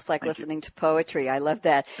was almost like listening to poetry. I love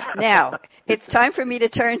that. Now, it's time for me to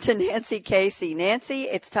turn to Nancy Casey. Nancy,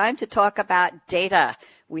 it's time to talk about data.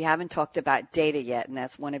 We haven't talked about data yet, and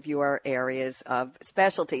that's one of your areas of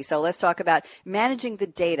specialty. So let's talk about managing the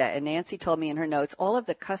data. And Nancy told me in her notes all of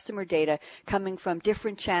the customer data coming from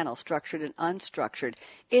different channels, structured and unstructured.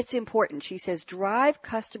 It's important. She says, drive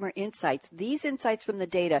customer insights, these insights from the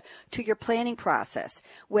data, to your planning process,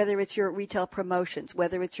 whether it's your retail promotions,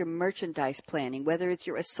 whether it's your merchandise planning, whether it's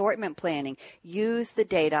your assortment planning. Use the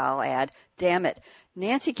data, I'll add. Damn it.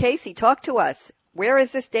 Nancy Casey, talk to us. Where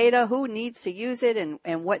is this data? Who needs to use it?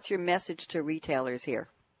 And what's your message to retailers here?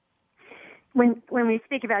 When we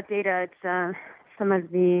speak about data, it's some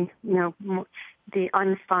of the, the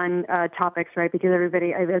unfun topics, right? Because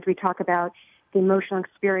everybody, as we talk about the emotional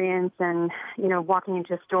experience and, walking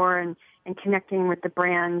into a store and connecting with the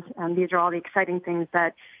brand, these are all the exciting things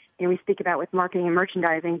that, we speak about with marketing and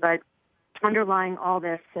merchandising. But underlying all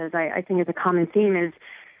this, as I think is a common theme, is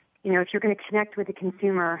if you're going to connect with the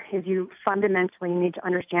consumer, is you fundamentally need to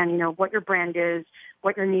understand, what your brand is,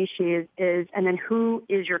 what your niche is, and then who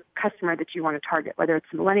is your customer that you want to target, whether it's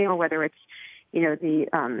millennial, whether it's,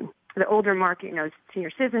 the older market,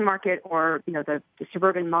 senior citizen market, or, the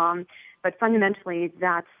suburban mom. But fundamentally,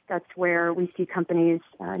 that's where we see companies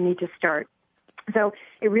need to start. So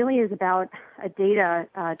it really is about a data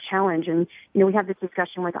challenge. And, we have this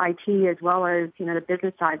discussion with IT as well as, the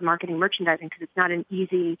business side, marketing, merchandising, because it's not an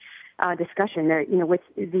easy discussion. There, with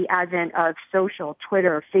the advent of social,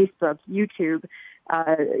 Twitter, Facebook, YouTube,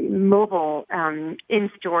 mobile,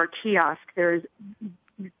 in-store kiosk, there's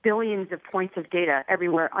billions of points of data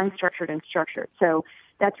everywhere, unstructured and structured. So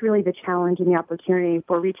that's really the challenge and the opportunity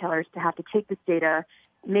for retailers to have to take this data,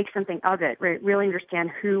 make something of it, right? Really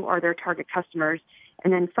understand who are their target customers,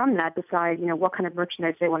 and then from that decide, what kind of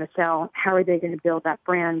merchandise they want to sell, how are they going to build that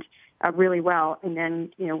brand really well, and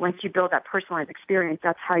then, once you build that personalized experience,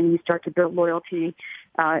 that's how you start to build loyalty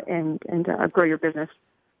and grow your business.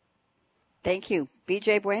 Thank you.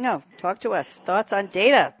 BJ Bueno, talk to us. Thoughts on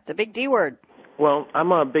data, the big D word. Well,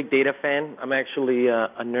 I'm a big data fan. I'm actually a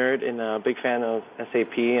nerd and a big fan of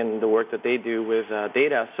SAP and the work that they do with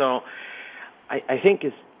data. So I think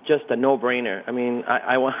it's just a no-brainer. I mean,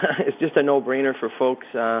 it's just a no-brainer for folks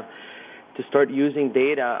to start using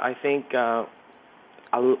data. I think there's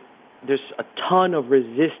a ton of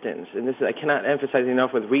resistance, and I cannot emphasize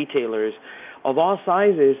enough with retailers of all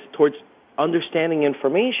sizes towards understanding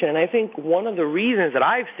information. And I think one of the reasons that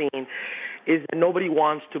I've seen is that nobody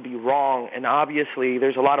wants to be wrong. And obviously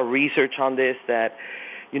there's a lot of research on this that,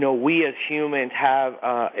 we as humans have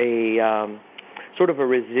sort of a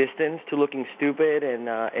resistance to looking stupid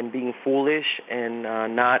and being foolish and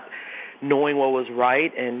not knowing what was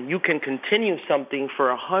right. And you can continue something for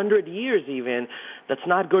 100 years even that's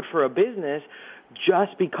not good for a business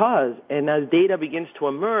just because. And as data begins to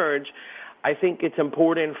emerge, I think it's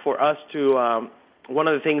important for us to, one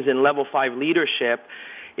of the things in level 5 leadership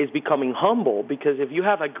is becoming humble, because if you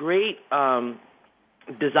have a great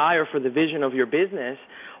desire for the vision of your business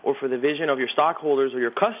or for the vision of your stockholders or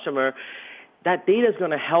your customer, that data is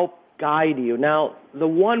going to help guide you. Now, the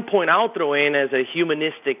one point I'll throw in as a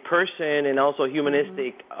humanistic person and also a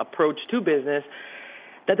humanistic approach to business,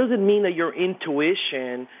 that doesn't mean that your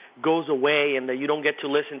intuition goes away and that you don't get to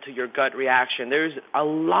listen to your gut reaction. There's a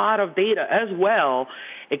lot of data as well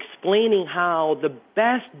explaining how the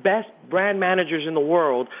best brand managers in the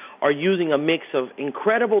world are using a mix of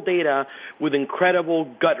incredible data with incredible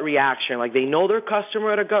gut reaction. Like, they know their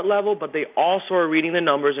customer at a gut level, but they also are reading the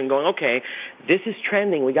numbers and going, okay, this is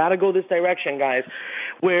trending. We got to go this direction, guys.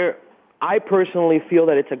 Where I personally feel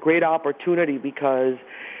that it's a great opportunity, because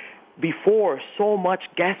before, so much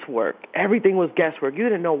guesswork. Everything was guesswork. You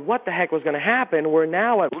didn't know what the heck was going to happen, where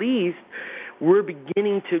now at least we're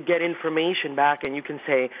beginning to get information back, and you can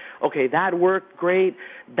say, okay, that worked great,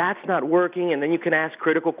 that's not working, and then you can ask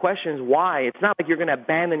critical questions. Why? It's not like you're going to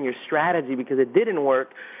abandon your strategy because it didn't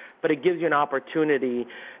work, but it gives you an opportunity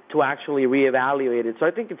to actually reevaluate it. So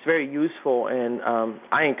I think it's very useful, and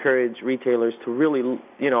I encourage retailers to really,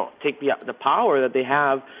 take the power that they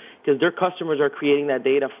have, because their customers are creating that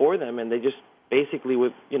data for them, and they just basically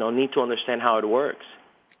would, need to understand how it works.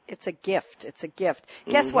 It's a gift. It's a gift.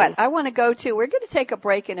 Guess what? I want to we're going to take a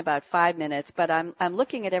break in about 5 minutes, but I'm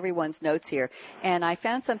looking at everyone's notes here, and I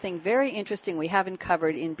found something very interesting we haven't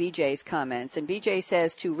covered in BJ's comments. And BJ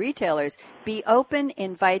says to retailers, be open,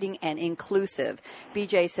 inviting, and inclusive.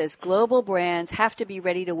 BJ says global brands have to be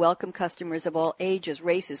ready to welcome customers of all ages,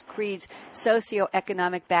 races, creeds,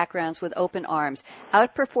 socioeconomic backgrounds with open arms.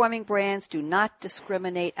 Outperforming brands do not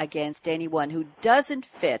discriminate against anyone who doesn't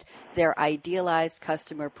fit their idealized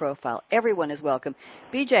customer profile. Everyone is welcome.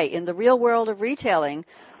 BJ, in the real world of retailing,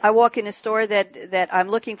 I walk in a store that I'm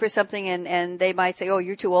looking for something, and they might say, oh,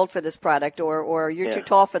 you're too old for this product, or you're too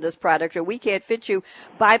tall for this product, or we can't fit you.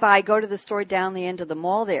 Bye-bye. Go to the store down the end of the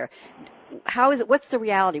mall there. How is it? What's the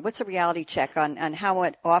reality? What's the reality check on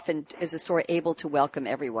how often is a store able to welcome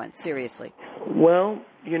everyone? Seriously. Well,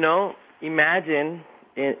 imagine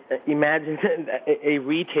a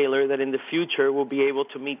retailer that in the future will be able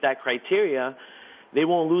to meet that criteria. They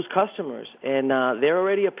won't lose customers, and they're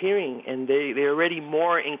already appearing, and they're already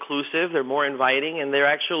more inclusive, they're more inviting, and they're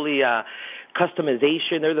actually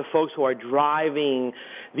customization. They're the folks who are driving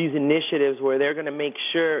these initiatives where they're going to make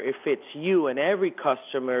sure it fits you, and every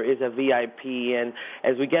customer is a VIP. And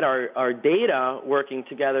as we get our data working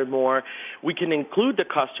together more, we can include the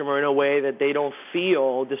customer in a way that they don't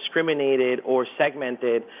feel discriminated or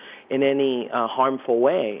segmented in any harmful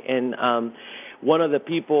way. And one of the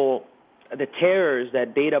terrors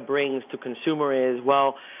that data brings to consumer is,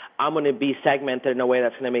 well, I'm going to be segmented in a way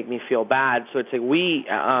that's going to make me feel bad. So it's like we,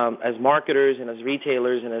 as marketers and as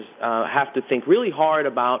retailers, and as have to think really hard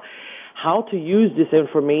about how to use this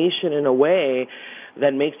information in a way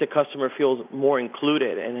that makes the customer feel more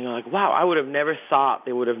included. And you're like, wow, I would have never thought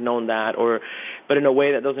they would have known that, but in a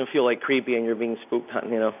way that doesn't feel like creepy and you're being spooked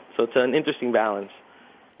on, So it's an interesting balance.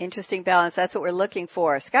 Interesting balance. That's what we're looking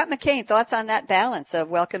for. Scott McCain, thoughts on that balance of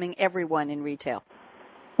welcoming everyone in retail?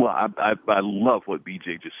 Well, I love what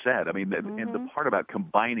BJ just said. I mean, and the part about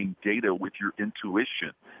combining data with your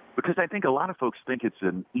intuition, because I think a lot of folks think it's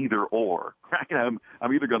an either or. I'm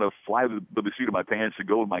either going to fly the seat of my pants and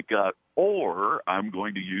go with my gut, or I'm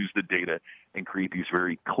going to use the data and create these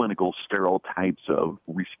very clinical, sterile types of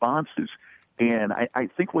responses. And I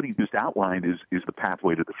think what he just outlined is the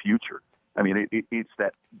pathway to the future. I mean, it's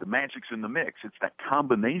that the magic's in the mix. It's that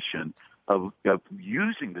combination of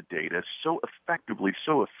using the data so effectively,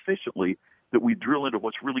 so efficiently, that we drill into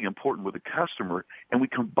what's really important with the customer, and we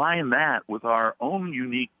combine that with our own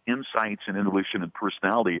unique insights and intuition and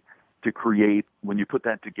personality to create, when you put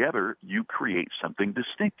that together, you create something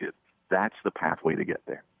distinctive. That's the pathway to get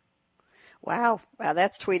there. Wow,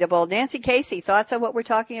 that's tweetable. Nancy Casey, thoughts on what we're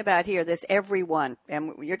talking about here, this everyone.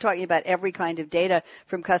 And you're talking about every kind of data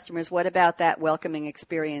from customers. What about that welcoming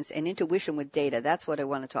experience and intuition with data? That's what I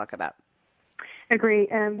want to talk about. Agree.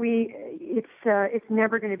 It's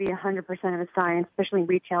never going to be 100% of a science, especially in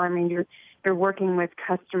retail. I mean, you're working with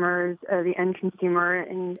customers, the end consumer,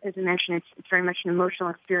 and as I mentioned, it's very much an emotional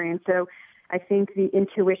experience. So I think the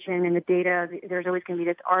intuition and the data, there's always going to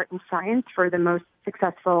be this art and science for the most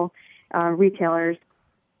successful retailers.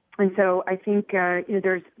 And so I think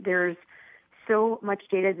there's so much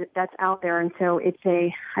data that's out there, and so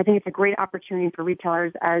I think it's a great opportunity for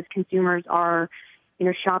retailers as consumers are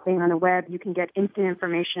shopping on the web. You can get instant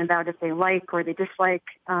information about if they like or they dislike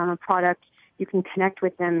a product. You can connect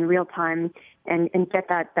with them in real time and get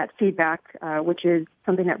that feedback, which is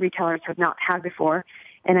something that retailers have not had before.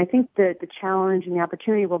 And I think the challenge and the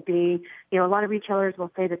opportunity will be, a lot of retailers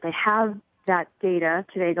will say that they have that data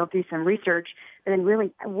today. They'll do some research, but then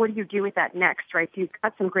really, what do you do with that next, right? So you've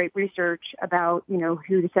got some great research about,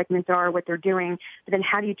 who the segments are, what they're doing, but then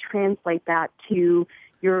how do you translate that to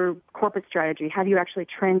your corporate strategy? How do you actually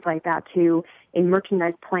translate that to a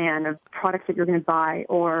merchandise plan of products that you're going to buy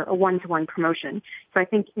or a one-to-one promotion? So I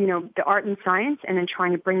think, the art and science and then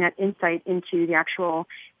trying to bring that insight into the actual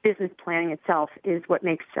business planning itself is what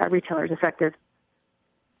makes retailers effective.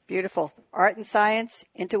 Beautiful. Art and science,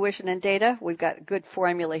 intuition and data. We've got a good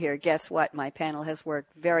formula here. Guess what? My panel has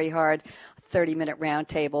worked very hard. 30-minute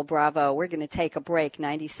roundtable. Bravo. We're going to take a break.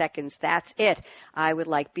 90 seconds. That's it. I would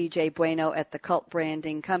like BJ Bueno at the Cult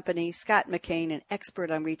Branding Company, Scott McCain, an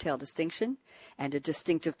expert on retail distinction and a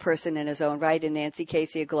distinctive person in his own right, and Nancy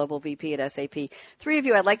Casey, a global VP at SAP. Three of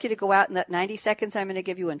you, I'd like you to go out in that 90 seconds I'm going to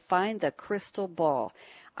give you and find the crystal ball.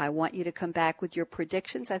 I want you to come back with your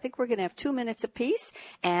predictions. I think we're going to have 2 minutes apiece,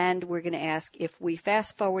 and we're going to ask if we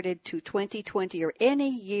fast forwarded to 2020 or any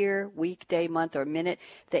year, week, day, month, or minute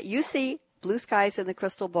that you see blue skies in the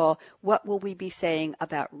crystal ball, what will we be saying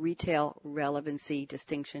about retail relevancy,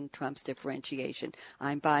 distinction, trumps differentiation?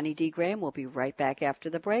 I'm Bonnie D. Graham. We'll be right back after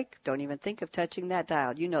the break. Don't even think of touching that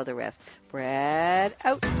dial. You know the rest. Brad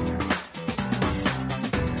out.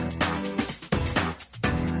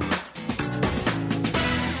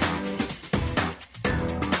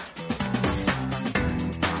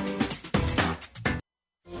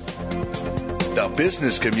 The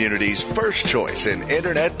business community's first choice in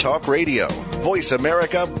Internet Talk Radio. Voice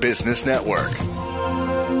America Business Network.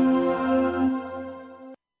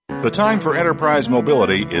 The time for enterprise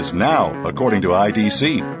mobility is now, according to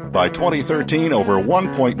IDC. By 2013, over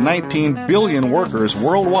 1.19 billion workers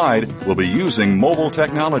worldwide will be using mobile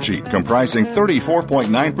technology, comprising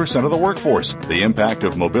 34.9% of the workforce. The impact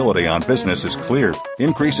of mobility on business is clear.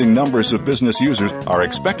 Increasing numbers of business users are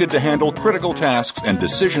expected to handle critical tasks and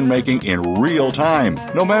decision-making in real time,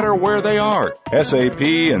 no matter where they are. SAP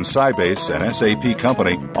and Sybase, an SAP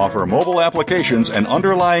company, offer mobile applications and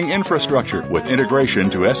underlying infrastructure with integration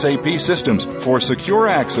to SAP systems for secure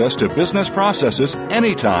access to business processes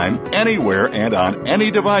anytime, anywhere, and on any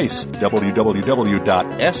device. www.sap.com.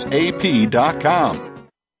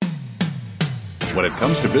 When it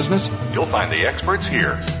comes to business, you'll find the experts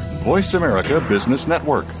here. Voice America Business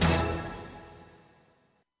Network.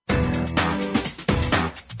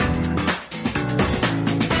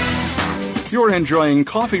 You're enjoying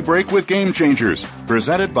Coffee Break with Game Changers,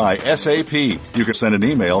 presented by SAP. You can send an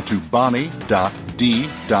email to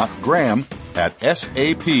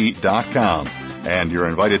bonnie.d.graham@sap.com. And you're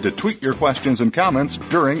invited to tweet your questions and comments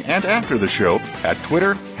during and after the show at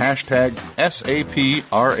Twitter,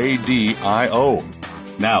 #SAPRADIO.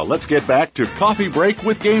 Now, let's get back to Coffee Break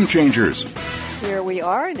with Game Changers. Here we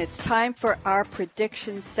are, and it's time for our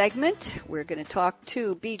prediction segment. We're going to talk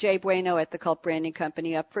to BJ Bueno at the Cult Branding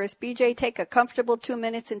Company. Up first, BJ, take a comfortable 2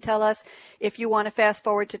 minutes and tell us if you want to fast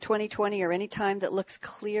forward to 2020 or any time that looks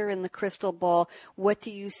clear in the crystal ball, what do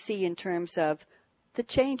you see in terms of the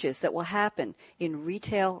changes that will happen in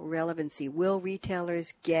retail relevancy? Will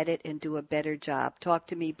retailers get it and do a better job? Talk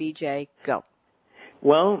to me, BJ. Go.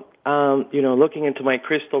 Well, looking into my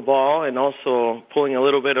crystal ball and also pulling a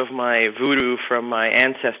little bit of my voodoo from my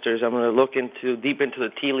ancestors, I'm going to look deep into the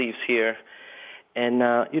tea leaves here. And,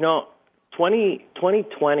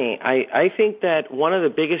 2020, I think that one of the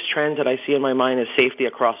biggest trends that I see in my mind is safety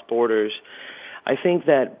across borders. I think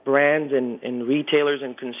that brands and retailers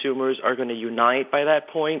and consumers are going to unite by that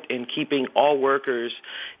point in keeping all workers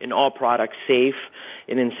and all products safe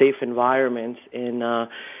and in safe environments. And,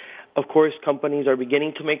 of course, companies are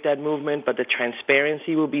beginning to make that movement, but the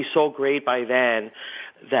transparency will be so great by then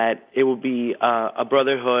that it will be a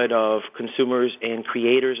brotherhood of consumers and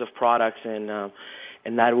creators of products, and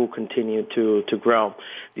that will continue to grow.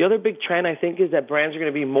 The other big trend, I think, is that brands are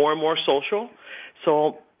going to be more and more social.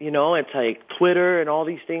 So, it's like Twitter and all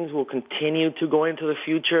these things will continue to go into the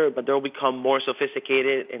future, but they'll become more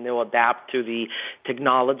sophisticated and they'll adapt to the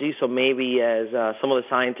technology. So maybe as some of the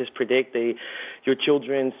scientists predict, your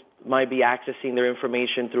children might be accessing their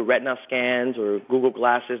information through retina scans or Google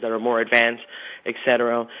glasses that are more advanced,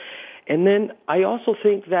 etc. And then I also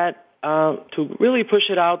think that to really push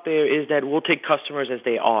it out there is that we'll take customers as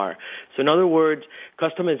they are. So in other words,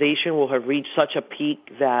 customization will have reached such a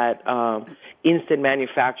peak that instant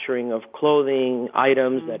manufacturing of clothing,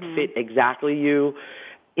 items that fit exactly you,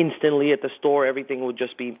 instantly at the store, everything will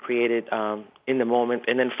just be created in the moment.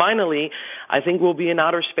 And then finally, I think we'll be in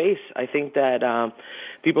outer space. I think that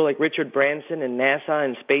people like Richard Branson and NASA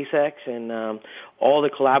and SpaceX and all the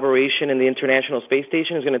collaboration in the International Space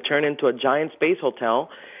Station is going to turn into a giant space hotel.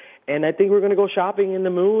 And I think we're going to go shopping in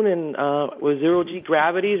the moon and with zero-G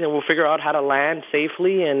gravities, and we'll figure out how to land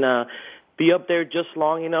safely and be up there just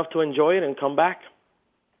long enough to enjoy it and come back.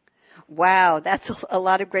 Wow, that's a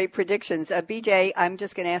lot of great predictions. BJ, I'm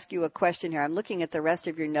just going to ask you a question here. I'm looking at the rest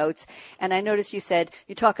of your notes, and I noticed you said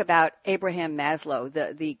you talk about Abraham Maslow,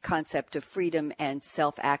 the concept of freedom and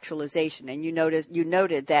self-actualization, and you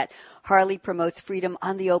noted that Harley promotes freedom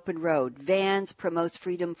on the open road, Vans promotes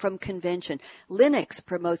freedom from convention, Linux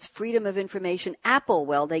promotes freedom of information, Apple,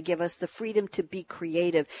 well, they give us the freedom to be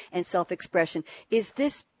creative and self-expression. Is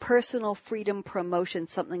this personal freedom promotion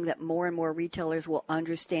something that more and more retailers will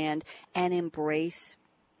understand and embrace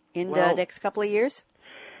in the next couple of years?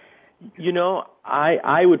 You know,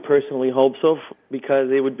 I would personally hope so, because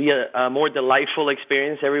it would be a more delightful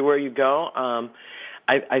experience everywhere you go.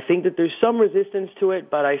 I think that there's some resistance to it,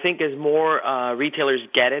 but I think as more retailers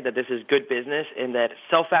get it, that this is good business and that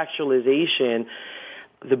self-actualization,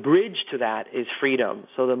 the bridge to that is freedom.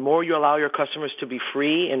 So the more you allow your customers to be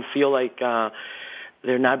free and feel like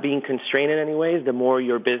they're not being constrained in any ways, the more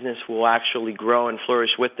your business will actually grow and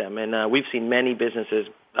flourish with them. And we've seen many businesses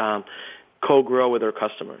co-grow with their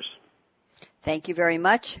customers. Thank you very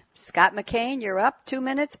much. Scott McCain, you're up. 2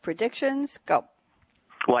 minutes. Predictions, go.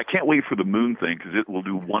 Well, I can't wait for the moon thing because it will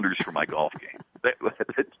do wonders for my golf game. That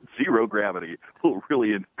zero gravity will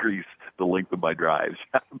really increase the length of my drives.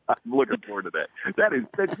 I'm looking forward to that.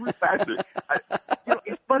 That's really fascinating.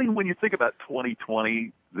 It's funny when you think about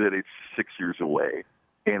 2020 that it's 6 years away,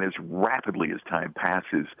 and as rapidly as time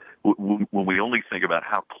passes, when we only think about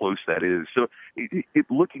how close that is. So,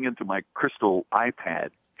 looking into my crystal iPad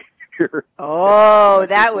here. Oh,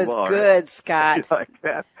 that was good, Scott. Like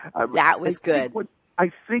that. That was good.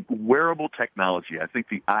 I think wearable technology, I think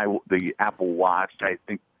the Apple Watch, I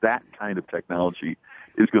think that kind of technology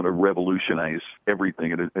is going to revolutionize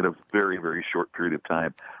everything in a very, very short period of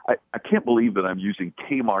time. I can't believe that I'm using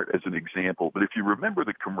Kmart as an example, but if you remember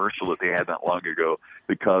the commercial that they had not long ago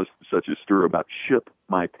that caused such a stir about ship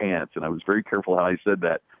my pants, and I was very careful how I said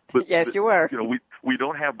that. But, yes, you were. We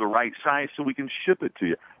don't have the right size, so we can ship it to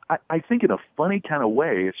you. I think in a funny kind of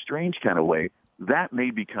way, a strange kind of way, that may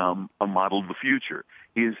become a model of the future,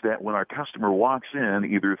 is that when our customer walks in,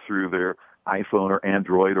 either through their iPhone or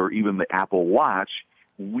Android or even the Apple Watch,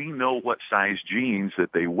 we know what size jeans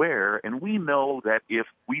that they wear, and we know that if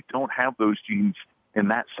we don't have those jeans in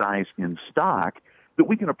that size in stock, that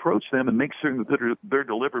we can approach them and make certain that they're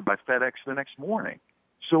delivered by FedEx the next morning.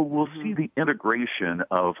 So we'll see the integration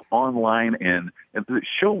of online and the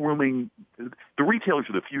showrooming. The retailers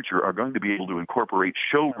of the future are going to be able to incorporate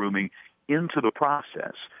showrooming into the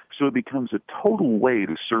process. So it becomes a total way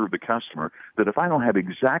to serve the customer that if I don't have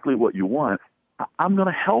exactly what you want, I'm going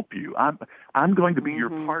to help you. I'm going to be your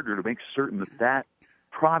partner to make certain that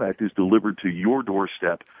product is delivered to your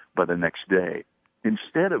doorstep by the next day.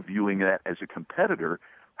 Instead of viewing that as a competitor,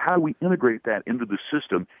 how do we integrate that into the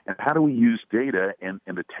system, and how do we use data and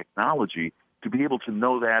the technology to be able to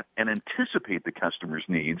know that and anticipate the customer's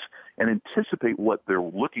needs and anticipate what they're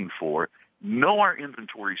looking for, know our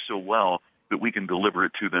inventory so well that we can deliver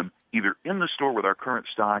it to them either in the store with our current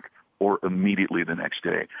stock or immediately the next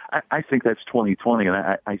day. I think that's 2020, and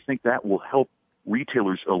I think that will help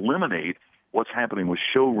retailers eliminate what's happening with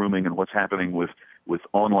showrooming and what's happening with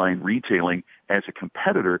online retailing as a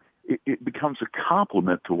competitor. It becomes a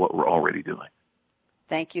complement to what we're already doing.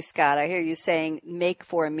 Thank you, Scott. I hear you saying make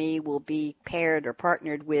for me will be paired or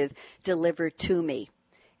partnered with deliver to me.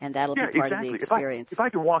 And that'll be part of the experience. If I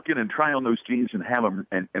can walk in and try on those jeans and have them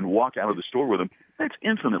and walk out of the store with them, that's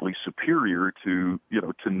infinitely superior to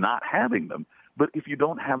not having them. But if you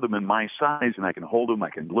don't have them in my size and I can hold them, I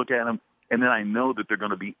can look at them, and then I know that they're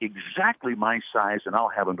going to be exactly my size and I'll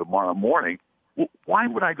have them tomorrow morning, well, why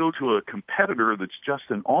would I go to a competitor that's just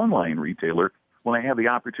an online retailer when I have the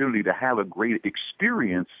opportunity to have a great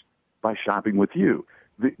experience by shopping with you?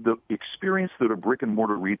 The experience that a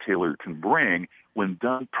brick-and-mortar retailer can bring when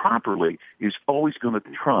done properly is always going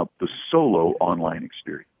to trump the solo online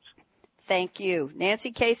experience. Thank you.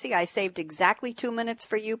 Nancy Casey, I saved exactly 2 minutes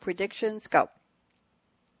for you. Predictions, go.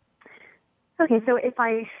 Okay, so if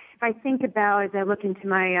I think about, as I look into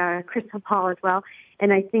my crystal ball as well,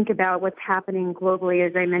 And I think about what's happening globally,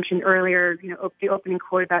 as I mentioned earlier, the opening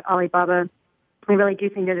quote about Alibaba. I really do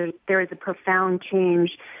think that there is a profound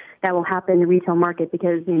change that will happen in the retail market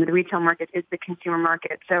because, the retail market is the consumer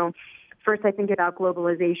market. So first I think about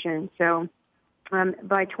globalization. So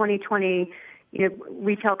by 2020,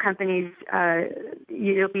 retail companies,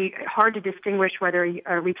 it'll be hard to distinguish whether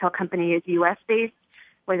a retail company is U.S.-based,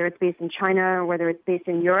 whether it's based in China, or whether it's based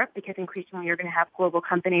in Europe, because increasingly you're going to have global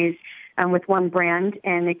companies with one brand,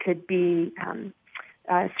 and it could be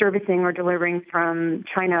servicing or delivering from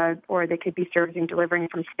China, or they could be delivering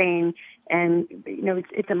from Spain. And,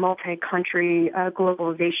 it's a multi-country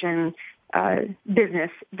globalization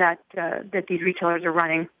business that these retailers are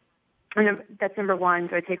running. And that's number one.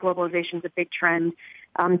 So I'd say globalization is a big trend.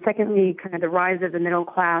 Secondly, kind of the rise of the middle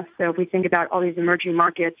class. So if we think about all these emerging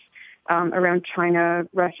markets around China,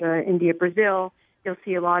 Russia, India, Brazil, you'll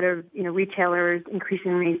see a lot of, retailers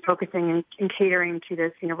increasingly focusing and catering to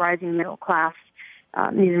this, rising middle class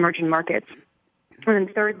in these emerging markets. And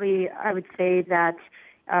then thirdly, I would say that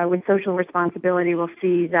with social responsibility, we'll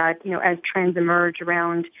see that, as trends emerge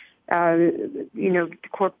around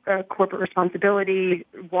corporate responsibility,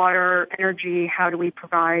 water, energy, how do we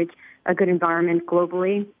provide a good environment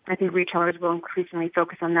globally? I think retailers will increasingly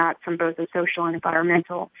focus on that from both the social and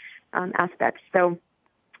environmental aspects. So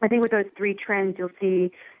I think with those three trends, you'll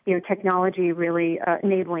see, technology really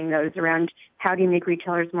enabling those around how do you make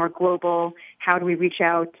retailers more global? How do we reach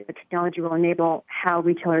out? Technology will enable how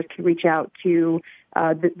retailers can reach out to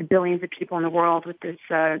the billions of people in the world with this,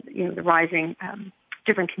 the rising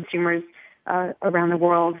different consumers around the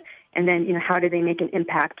world. And then, how do they make an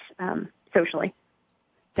impact socially?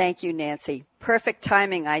 Thank you, Nancy. Perfect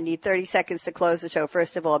timing. I need 30 seconds to close the show.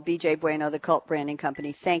 First of all, BJ Bueno, the Cult Branding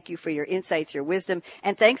Company, thank you for your insights, your wisdom,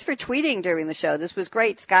 and thanks for tweeting during the show. This was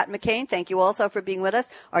great. Scott McCain, thank you also for being with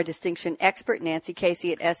us. Our distinction expert, Nancy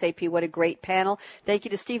Casey at SAP. What a great panel. Thank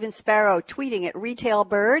you to Stephen Sparrow tweeting at Retail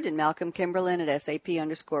Bird and Malcolm Kimberlin at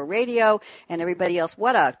SAP_radio and everybody else.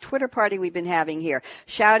 What a Twitter party we've been having here.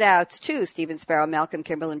 Shout outs to Stephen Sparrow, Malcolm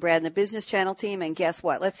Kimberlin, Brad, and the Business Channel team. And guess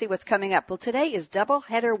what? Let's see what's coming up. Well, today is Double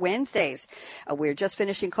Header Wednesdays. We're just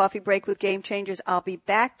finishing Coffee Break with Game Changers. I'll be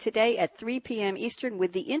back today at 3 p.m. Eastern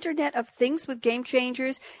with the Internet of Things with Game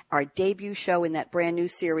Changers, our debut show in that brand new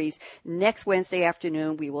series. Next Wednesday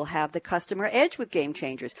afternoon, we will have the Customer Edge with Game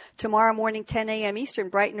Changers. Tomorrow morning, 10 a.m. Eastern,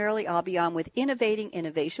 bright and early, I'll be on with Innovating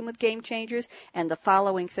Innovation with Game Changers, and the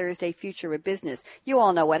following Thursday, Future of Business. You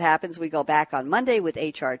all know what happens. We go back on Monday with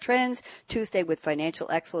HR Trends, Tuesday with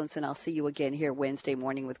Financial Excellence, and I'll see you again here Wednesday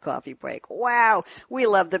morning with Coffee Break. Wow, we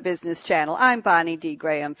love the Business Channel. I'm Bonnie D.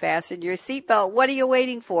 Graham. Fasten your seatbelt. What are you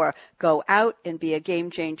waiting for? Go out and be a game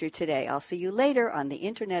changer today. I'll see you later on the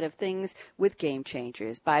Internet of Things with Game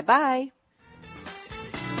Changers. Bye-bye.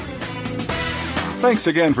 Thanks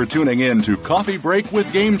again for tuning in to Coffee Break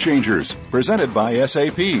with Game Changers, presented by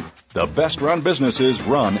SAP. The best-run businesses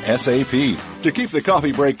run SAP. To keep the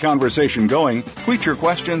Coffee Break conversation going, tweet your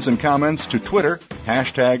questions and comments to Twitter,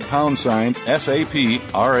 #SAPRADIO.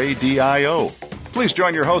 Please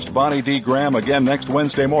join your host, Bonnie D. Graham, again next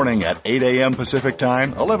Wednesday morning at 8 a.m. Pacific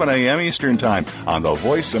Time, 11 a.m. Eastern Time on the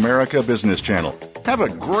Voice America Business Channel. Have a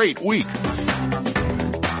great week.